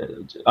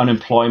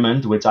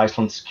 Unemployment, which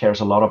Iceland cares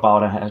a lot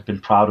about and has been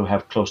proud to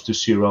have close to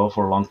zero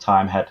for a long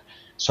time, had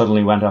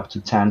suddenly went up to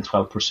 10,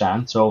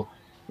 12%. So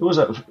it was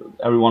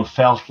everyone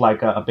felt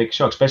like a big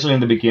shock, especially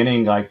in the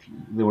beginning. Like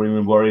there were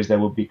even worries there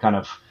would be kind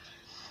of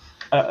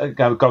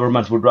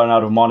government would run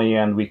out of money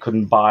and we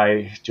couldn't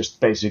buy just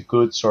basic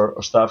goods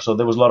or stuff. So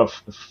there was a lot of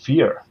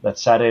fear that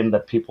set in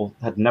that people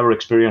had never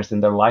experienced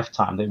in their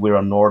lifetime. That we're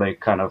a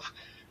Nordic kind of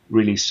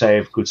really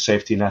safe, good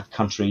safety net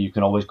country. You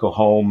can always go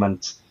home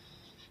and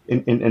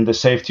in the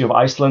safety of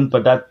Iceland.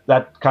 But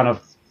that kind of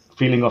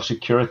feeling of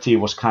security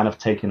was kind of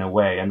taken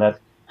away, and that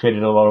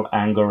created a lot of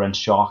anger and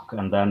shock.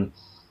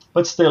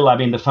 But still, I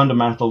mean, the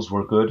fundamentals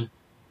were good.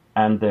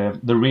 And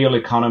the real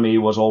economy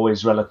was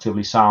always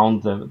relatively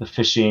sound. The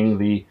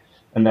fishing,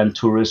 and then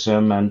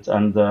tourism and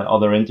the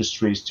other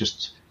industries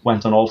just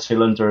went on all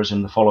cylinders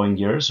in the following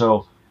year.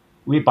 So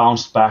we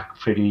bounced back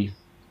pretty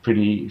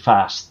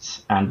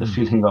fast, and the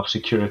feeling of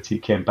security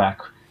came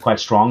back quite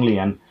strongly.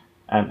 And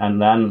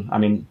then, I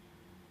mean,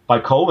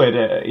 by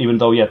COVID, even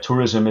though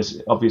tourism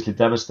is obviously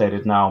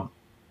devastated now,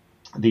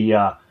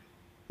 the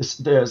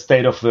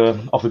state of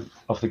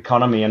the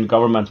economy and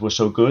government was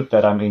so good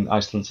that, I mean,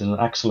 Iceland's in an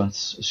excellent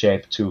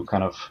shape to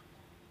kind of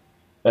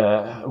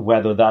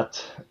weather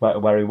that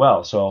very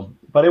well. So,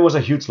 but it was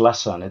a huge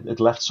lesson. It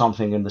left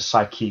something in the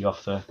psyche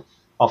of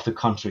the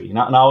country.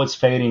 Now it's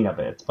fading a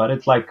bit, but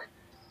it's like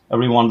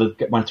everyone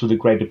that went through the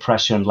Great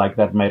Depression, like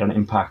that made an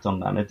impact on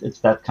them. It's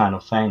that kind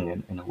of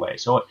thing in a way.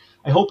 So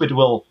I hope it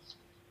will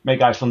make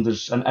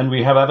Icelanders, and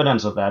we have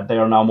evidence of that. They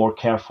are now more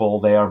careful.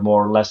 They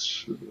are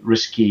less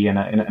risky in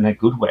a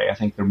good way. I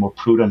think they're more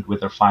prudent with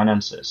their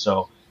finances.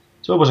 So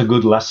it was a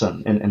good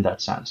lesson in that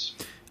sense.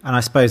 And I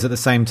suppose at the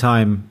same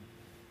time,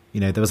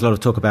 there was a lot of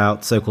talk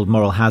about so-called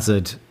moral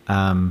hazard,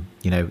 in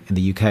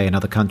the UK and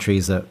other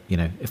countries that,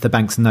 if the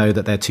banks know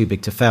that they're too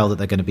big to fail, that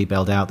they're going to be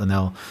bailed out, then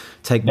they'll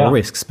take more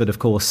risks. But of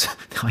course,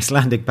 the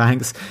Icelandic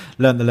banks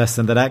learned the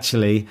lesson that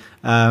actually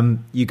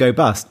you go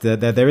bust.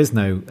 There is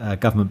no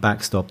government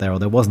backstop there, or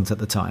there wasn't at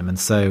the time. And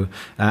so,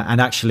 and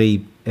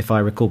actually, if I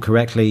recall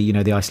correctly,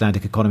 the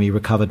Icelandic economy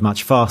recovered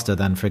much faster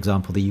than, for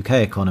example, the UK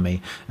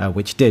economy,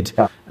 which did,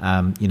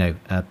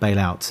 bail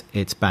out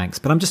its banks.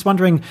 But I'm just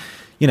wondering,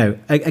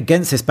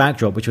 against this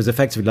backdrop, which was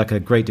effectively like a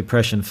Great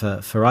Depression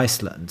for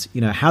Iceland,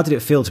 how did it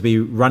feel to be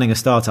running a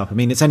startup? I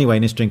mean, it's anyway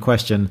an interesting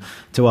question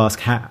to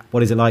ask,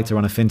 what is it like to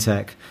run a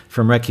fintech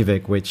from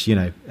Reykjavik, which,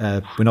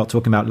 we're not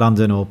talking about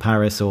London or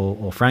Paris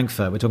or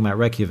Frankfurt, we're talking about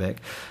Reykjavik.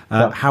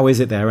 How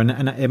is it there?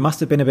 And it must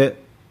have been a bit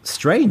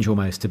strange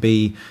almost to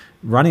be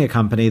running a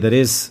company that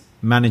is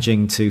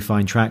managing to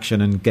find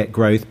traction and get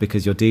growth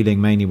because you're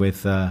dealing mainly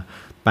with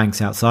banks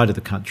outside of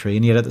the country.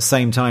 And yet at the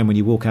same time, when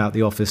you walk out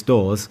the office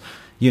doors,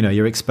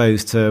 you're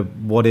exposed to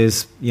what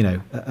is,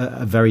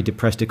 a very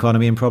depressed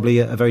economy and probably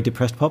a very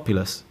depressed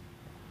populace.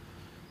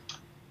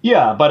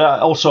 Yeah, but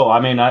also,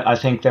 I mean, I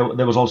think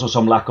there was also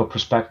some lack of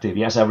perspective.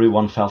 Yes,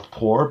 everyone felt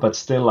poor, but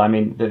still, I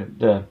mean,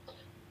 the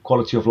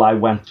quality of life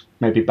went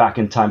maybe back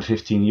in time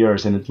 15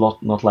 years, and it's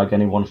not like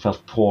anyone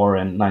felt poor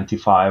in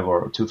 95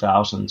 or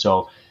 2000.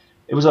 So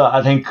it was,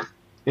 I think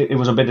it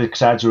was a bit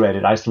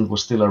exaggerated. Iceland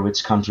was still a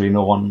rich country.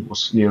 No one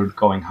was near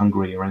going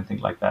hungry or anything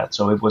like that.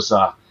 So it was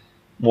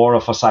more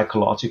of a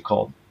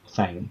psychological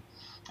thing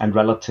and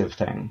relative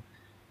thing.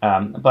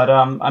 But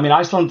I mean,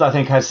 Iceland, I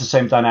think, has the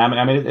same dynamic.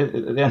 I mean,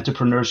 the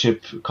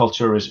entrepreneurship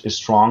culture is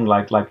strong,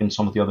 like in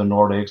some of the other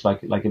Nordics,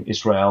 like in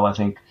Israel. I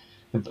think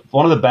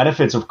one of the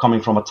benefits of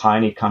coming from a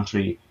tiny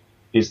country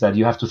is that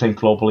you have to think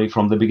globally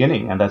from the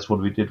beginning, and that's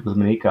what we did with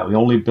Meniga. We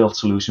only built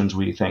solutions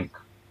we think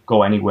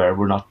go anywhere.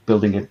 We're not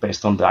building it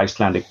based on the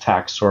Icelandic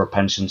tax or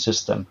pension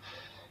system.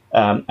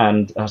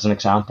 And as an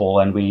example,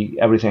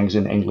 everything's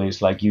in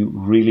English. Like, you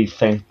really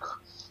think,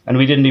 and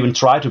we didn't even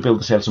try to build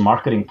the sales and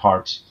marketing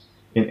part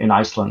in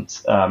Iceland.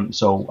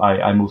 So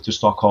I moved to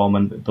Stockholm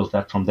and built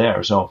that from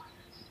there. So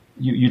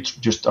you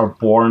just are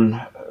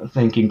born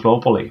thinking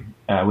globally,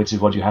 which is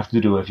what you have to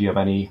do if you have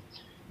any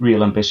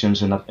real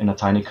ambitions in a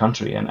tiny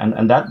country.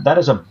 And that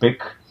is a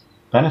big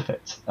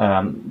benefit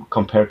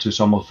compared to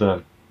some of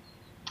the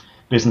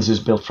businesses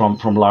built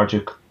from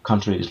larger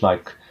countries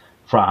like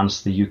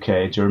France, the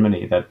UK,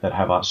 Germany, that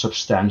have a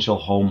substantial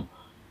home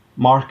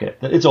market.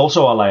 It's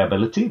also a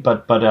liability,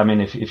 but I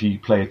mean, if you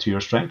play it to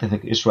your strength, I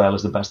think Israel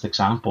is the best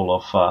example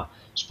of a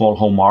small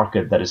home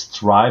market that is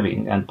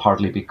thriving, and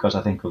partly because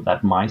I think of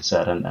that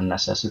mindset and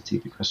necessity,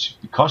 because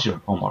your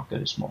home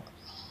market is small.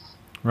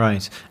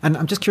 Right. And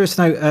I'm just curious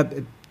to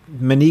know,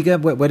 Meniga,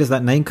 where does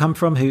that name come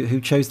from?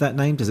 Who chose that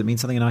name? Does it mean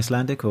something in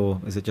Icelandic,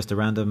 or is it just a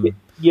random?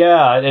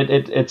 Yeah,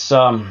 it's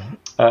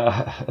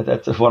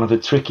that's one of the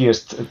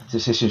trickiest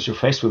decisions you're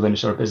faced with when you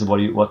start a business,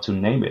 what to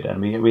name it. And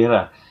we had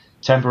a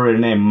temporary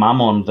name,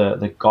 Mammon,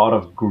 the god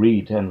of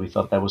greed, and we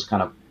thought that was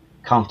kind of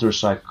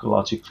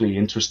counter-psychologically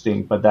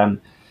interesting. But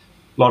then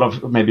a lot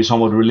of maybe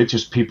somewhat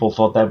religious people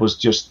thought that was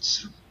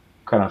just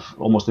kind of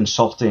almost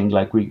insulting,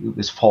 like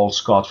this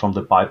false god from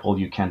the Bible,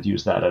 you can't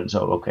use that. And so,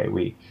 okay,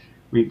 we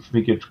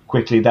figured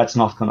quickly that's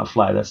not going to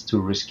fly. That's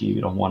too risky.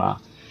 We don't want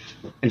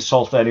to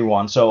insult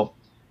anyone. So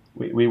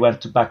we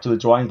went back to the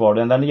drawing board.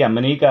 And then,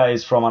 Meniga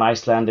is from an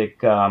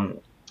Icelandic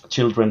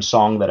children's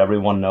song that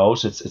everyone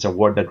knows. It's a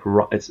word that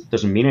it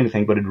doesn't mean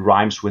anything, but it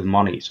rhymes with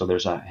money. So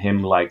there's a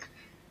hymn like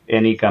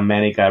Eniga,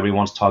 Meniga,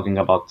 everyone's talking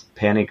about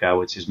peniga,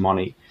 which is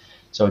money.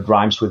 So it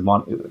rhymes with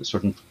money, a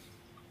certain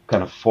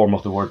kind of form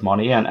of the word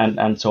money.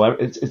 And so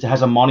it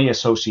has a money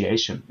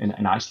association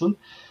in Iceland.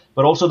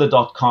 But also the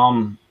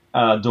 .com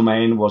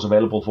domain was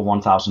available for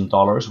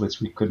 $1,000,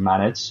 which we could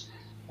manage.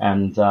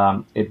 And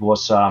it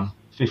was,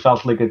 we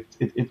felt like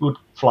it would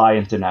fly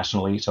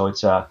internationally. So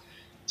it's a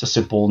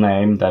simple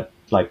name that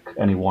like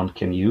anyone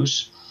can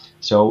use.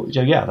 So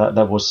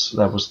that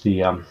was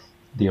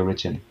the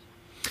origin.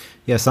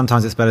 Yeah,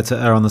 sometimes it's better to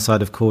err on the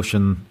side of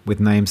caution with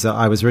names.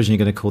 I was originally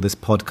going to call this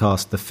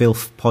podcast the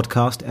FILF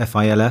podcast,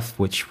 FILF,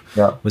 which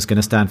was going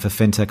to stand for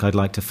FinTech I'd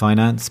Like to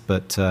Finance,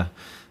 but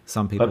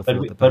some people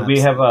thought that but we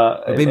have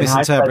been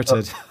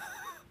misinterpreted.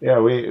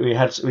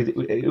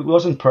 It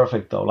wasn't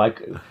perfect though.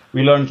 Like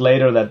we learned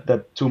later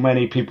that too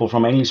many people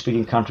from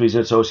English-speaking countries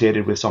are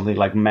associated with something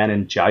like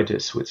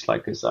meningitis, which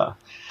like is a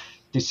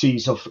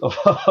disease of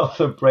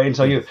the brain.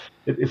 So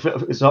if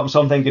it's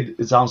something,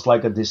 it sounds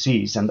like a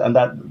disease, and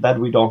that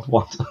we don't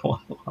want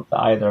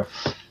either.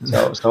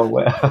 So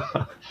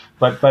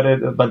but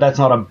that's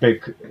not a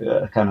big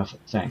kind of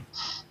thing.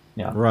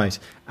 Yeah. Right.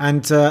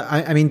 And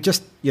I mean,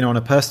 just on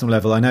a personal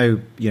level, I know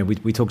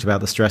we talked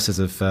about the stresses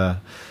of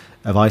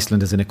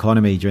Iceland as an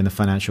economy during the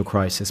financial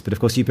crisis, but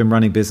of course you've been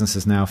running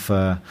businesses now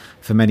for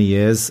many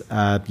years.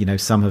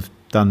 Some have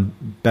done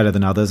better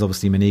than others.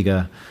 Obviously,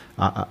 Meniga,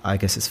 I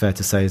guess it's fair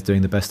to say, is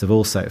doing the best of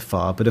all so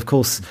far. But of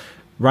course,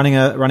 running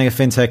a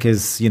fintech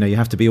is you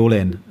have to be all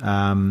in,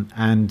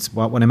 and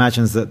one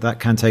imagines that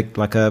can take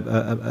like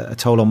a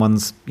toll on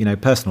one's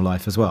personal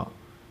life as well.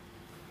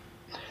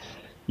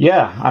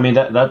 Yeah, I mean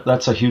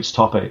that's a huge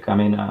topic. I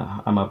mean,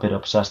 I'm a bit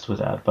obsessed with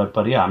that,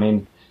 but yeah, I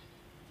mean,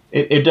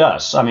 it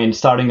does. I mean,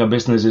 starting a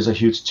business is a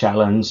huge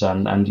challenge,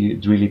 and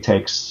it really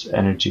takes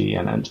energy,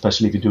 and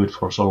especially to do it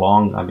for so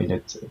long. I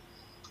mean,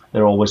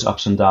 there are always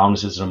ups and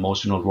downs. It's an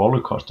emotional roller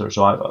coaster.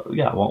 So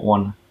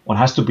one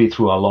has to be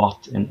through a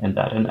lot in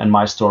that. And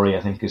my story,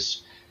 I think,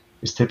 is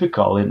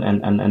typical,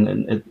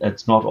 and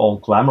it's not all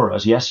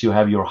glamorous. Yes, you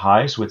have your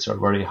highs, which are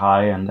very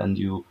high, and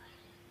you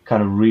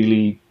kind of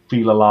really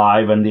feel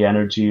alive and the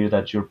energy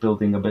that you're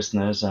building a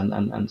business,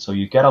 and so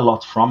you get a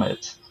lot from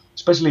it,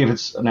 especially if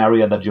it's an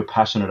area that you're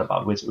passionate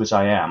about, which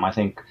I am. I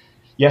think,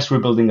 yes, we're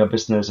building a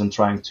business and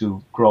trying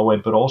to grow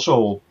it, but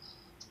also,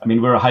 I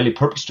mean, we're a highly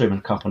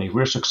purpose-driven company. If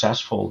we're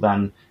successful,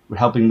 then we're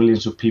helping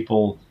millions of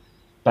people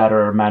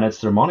better manage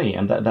their money,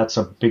 and that's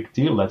a big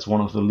deal. That's one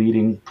of the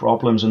leading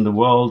problems in the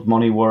world: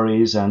 money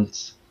worries and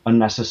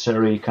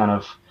unnecessary kind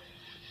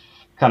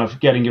of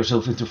getting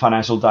yourself into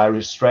financial dire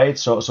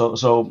straits. So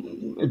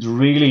it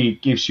really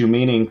gives you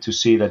meaning to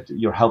see that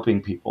you're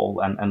helping people,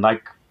 and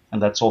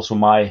that's also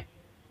my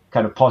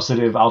kind of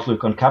positive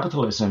outlook on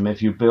capitalism.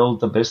 If you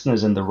build a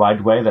business in the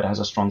right way that has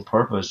a strong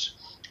purpose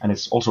and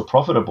it's also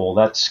profitable,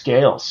 that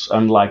scales,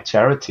 unlike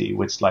charity,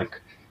 which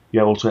like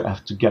you also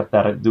have to get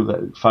that,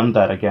 fund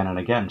that again and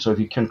again. So if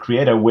you can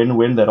create a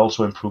win-win that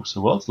also improves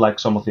the world, like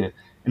some of the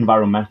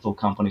environmental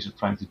companies are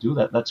trying to do,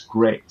 that's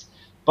great.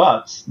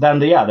 But then,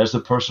 there's the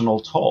personal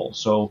toll.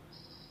 So,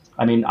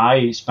 I mean,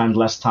 I spend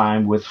less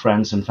time with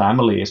friends and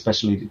family,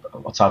 especially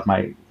outside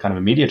my kind of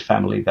immediate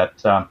family,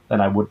 than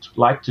I would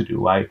like to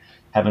do. I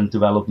haven't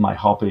developed my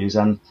hobbies,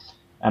 and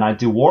I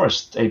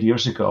divorced 8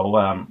 years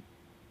ago,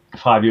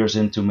 5 years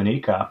into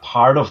Meniga.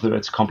 Part of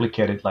it's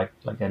complicated, like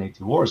any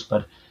divorce,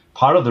 but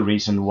part of the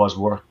reason was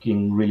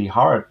working really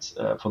hard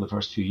for the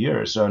first few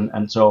years, and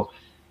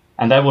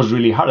that was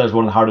really hard. That's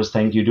one of the hardest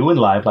things you do in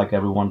life, like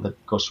everyone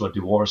that goes through a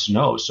divorce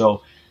knows.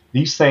 So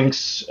these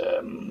things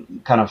I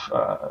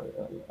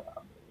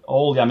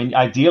mean,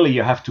 ideally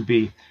you have to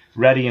be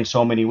ready in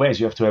so many ways.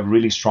 You have to have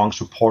really strong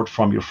support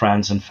from your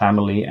friends and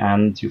family,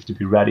 and you have to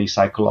be ready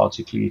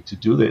psychologically to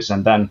do this.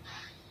 And then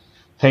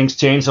things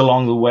change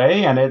along the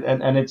way, and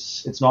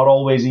it's not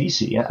always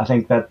easy. I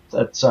think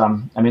that's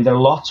I mean, there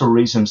are lots of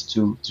reasons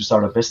to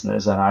start a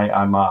business, and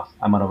I'm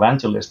an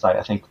evangelist.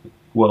 I think the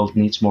world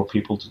needs more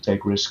people to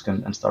take risk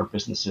and start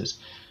businesses,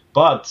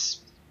 but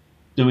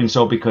doing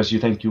so because you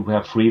think you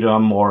have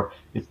freedom or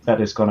that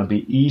it's going to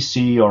be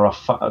easy or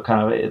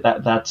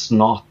that's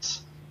not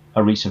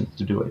a reason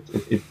to do it.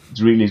 It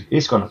really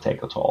is going to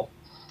take a toll.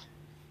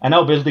 And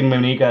now building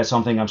Meniga is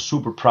something I'm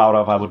super proud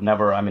of.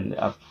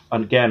 I've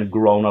again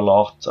grown a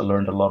lot. I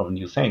learned a lot of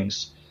new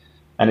things.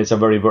 And it's a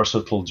very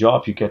versatile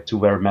job. You get to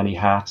wear many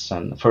hats.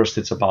 And first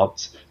it's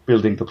about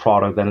building the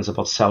product, then it's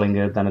about selling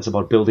it, then it's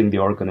about building the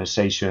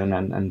organization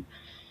and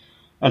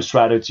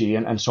strategy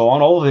and so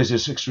on. All of this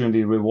is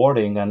extremely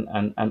rewarding,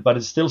 but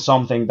it's still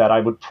something that I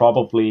would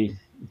probably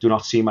do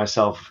not see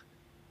myself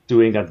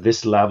doing at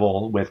this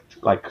level with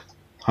like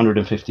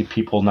 150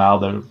 people now.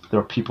 There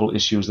are people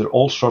issues. There are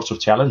all sorts of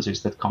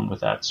challenges that come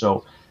with that.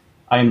 So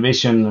I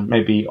envision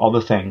maybe other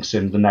things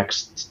in the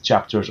next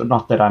chapters.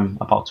 Not that I'm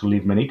about to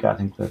leave Meniga. I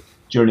think the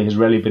journey has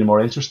really been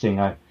more interesting.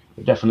 I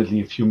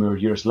definitely a few more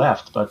years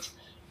left, but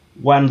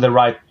when the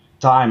right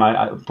time,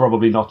 I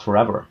probably not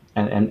forever.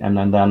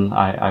 And then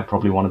I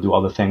probably want to do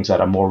other things at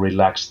a more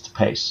relaxed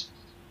pace.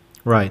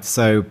 Right.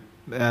 So,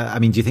 I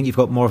mean, do you think you've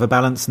got more of a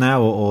balance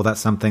now, or that's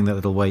something that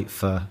it'll wait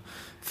for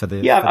the?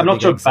 Yeah, for the I'm not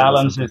big sure exit or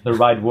balance something? is the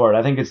right word.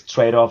 I think it's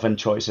trade-off and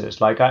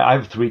choices. Like I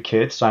have 3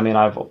 kids. I mean,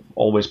 I've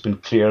always been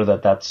clear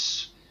that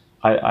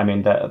I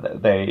mean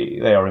that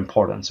they are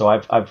important. So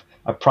I've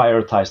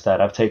prioritized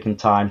that. I've taken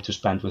time to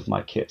spend with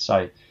my kids.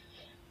 I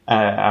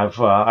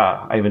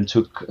even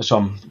took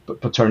some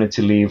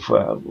paternity leave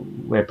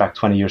way back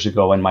 20 years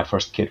ago when my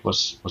first kid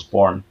was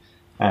born,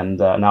 and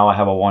now I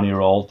have a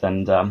 1-year-old.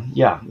 And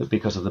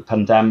because of the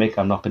pandemic,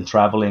 I've not been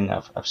traveling.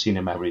 I've seen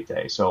him every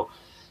day. So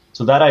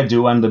that I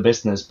do and the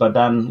business. But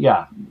then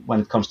when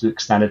it comes to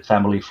extended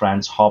family,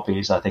 friends,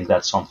 hobbies, I think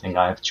that's something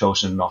I have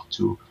chosen not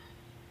to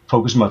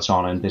focus much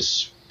on in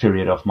this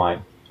period of my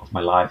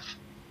life.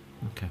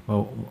 Okay.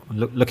 Well,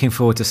 looking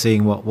forward to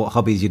seeing what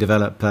hobbies you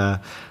develop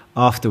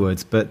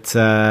afterwards. But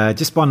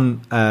just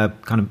one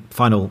kind of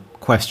final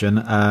question,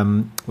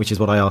 which is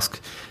what I ask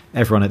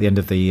everyone at the end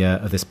of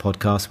this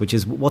podcast, which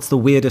is, what's the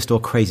weirdest or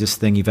craziest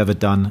thing you've ever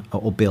done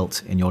or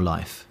built in your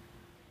life?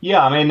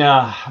 Yeah, I mean,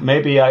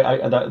 maybe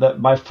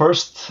my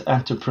first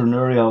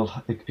entrepreneurial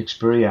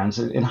experience.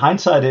 In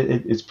hindsight,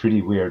 it's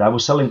pretty weird. I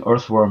was selling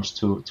earthworms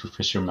to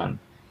fishermen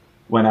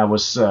when I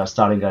was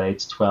starting at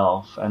age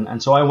 12,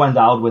 and so I went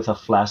out with a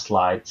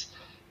flashlight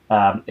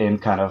in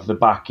kind of the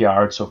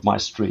backyards of my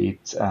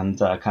street and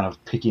kind of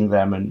picking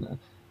them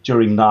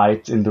during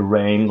night in the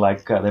rain,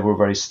 like they were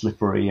very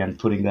slippery, and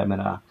putting them in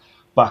a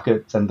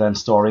bucket and then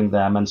storing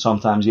them. And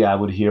sometimes, I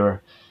would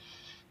hear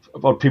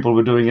what people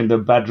were doing in the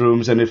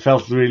bedrooms, and it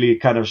felt really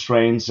kind of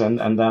strange. And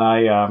then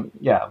I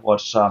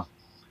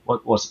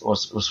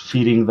was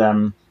feeding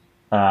them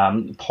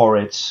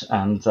porridge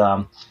and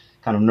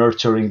kind of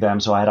nurturing them.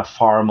 So I had a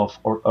farm of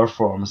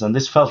earthworms, and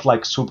this felt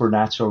like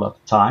supernatural at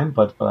the time,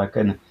 but like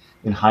in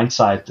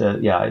hindsight,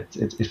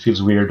 it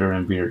feels weirder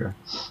and weirder.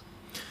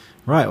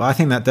 Right. Well, I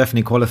think that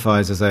definitely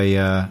qualifies as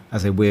a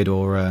weird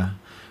or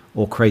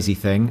crazy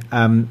thing.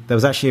 There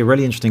was actually a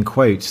really interesting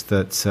quote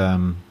that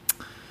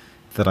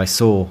I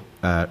saw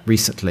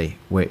recently,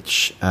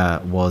 which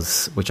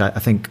I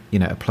think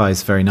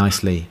applies very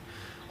nicely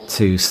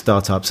to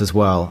startups as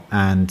well.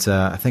 And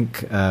I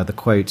think the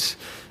quote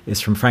is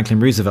from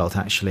Franklin Roosevelt,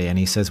 actually, and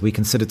he says, "We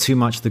consider too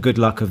much the good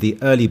luck of the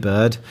early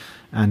bird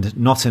and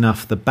not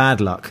enough the bad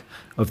luck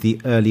of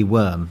the early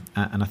worm."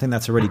 And I think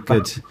that's a really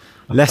good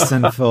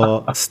lesson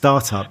for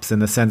startups, in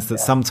the sense that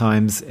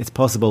sometimes it's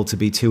possible to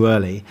be too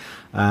early,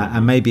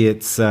 and maybe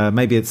it's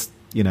it's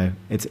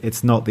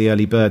not the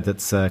early bird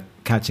that's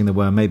catching the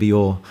worm. Maybe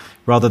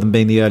rather than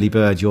being the early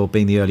bird, you're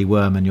being the early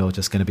worm, and you're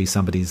just going to be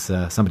somebody's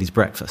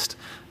breakfast.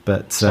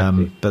 But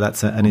Exactly. but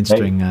that's an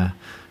interesting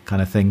kind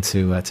of thing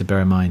to bear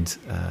in mind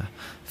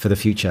for the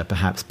future,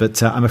 perhaps.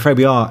 But I'm afraid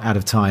we are out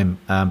of time.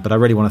 But I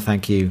really want to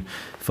thank you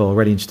for a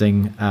really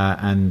interesting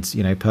and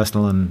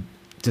personal and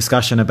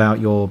discussion about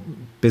your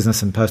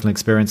business and personal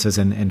experiences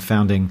in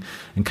founding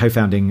and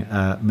co-founding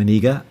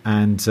Meniga,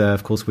 and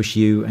of course wish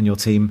you and your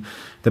team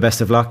the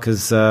best of luck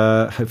as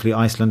hopefully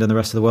Iceland and the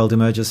rest of the world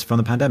emerges from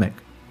the pandemic.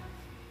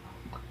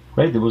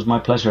 Great, it was my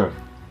pleasure.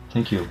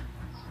 Thank you.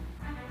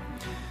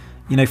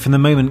 From the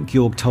moment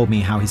Georg told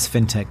me how his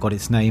fintech got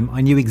its name, I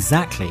knew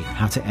exactly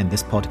how to end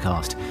this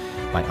podcast,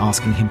 by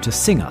asking him to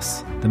sing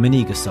us the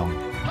Meniga song.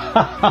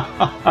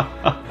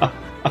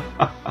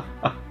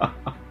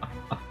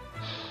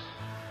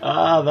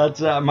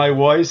 That's my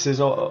voice is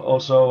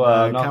also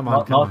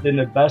not in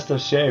the best of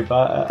shape.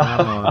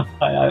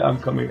 I'm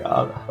coming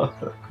out of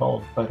the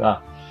cold, but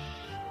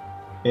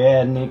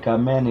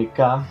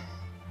Meniga,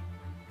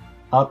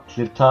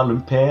 allir tala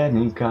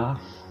peninga,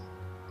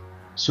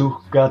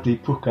 sukkati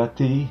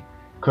pukkati,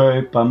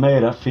 kaupa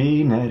meira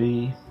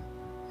fíneri.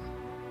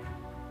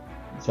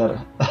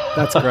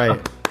 That's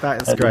great.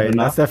 That's great.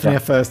 That's definitely a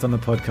first on the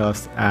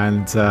podcast,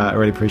 and I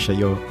really appreciate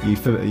your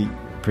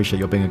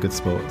being a good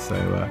sport. So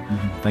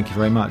thank you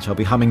very much. I'll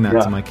be humming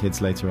that to my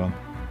kids later on.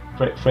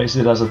 Phrase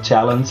it as a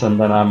challenge, and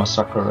then I'm a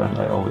sucker, and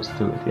I always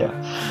do it. Yeah.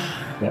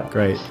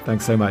 Great.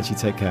 Thanks so much. You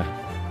take care.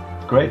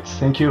 Great.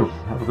 Thank you.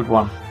 Have a good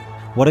one.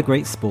 What a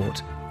great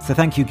sport. So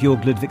thank you,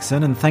 Georg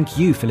Ludviksson, and thank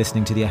you for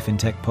listening to the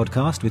FinTech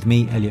podcast with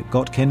me, Elliot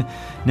Gotkin,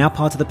 now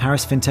part of the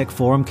Paris FinTech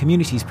Forum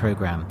Communities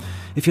Programme.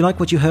 If you like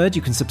what you heard,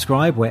 you can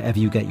subscribe wherever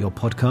you get your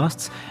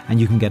podcasts,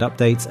 and you can get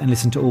updates and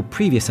listen to all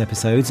previous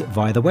episodes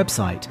via the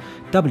website,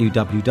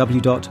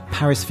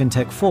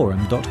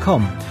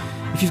 www.parisfintechforum.com.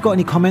 If you've got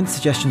any comments,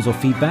 suggestions or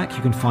feedback,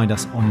 you can find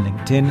us on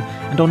LinkedIn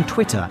and on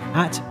Twitter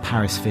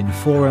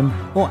 @ParisFinForum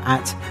or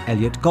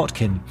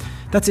 @ElliotGotkin.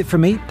 That's it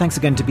from me. Thanks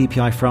again to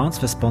BPI France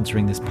for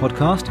sponsoring this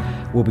podcast.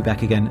 We'll be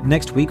back again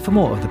next week for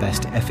more of the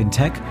best F in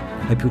Tech.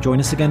 Hope you'll join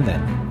us again then.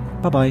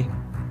 Bye-bye.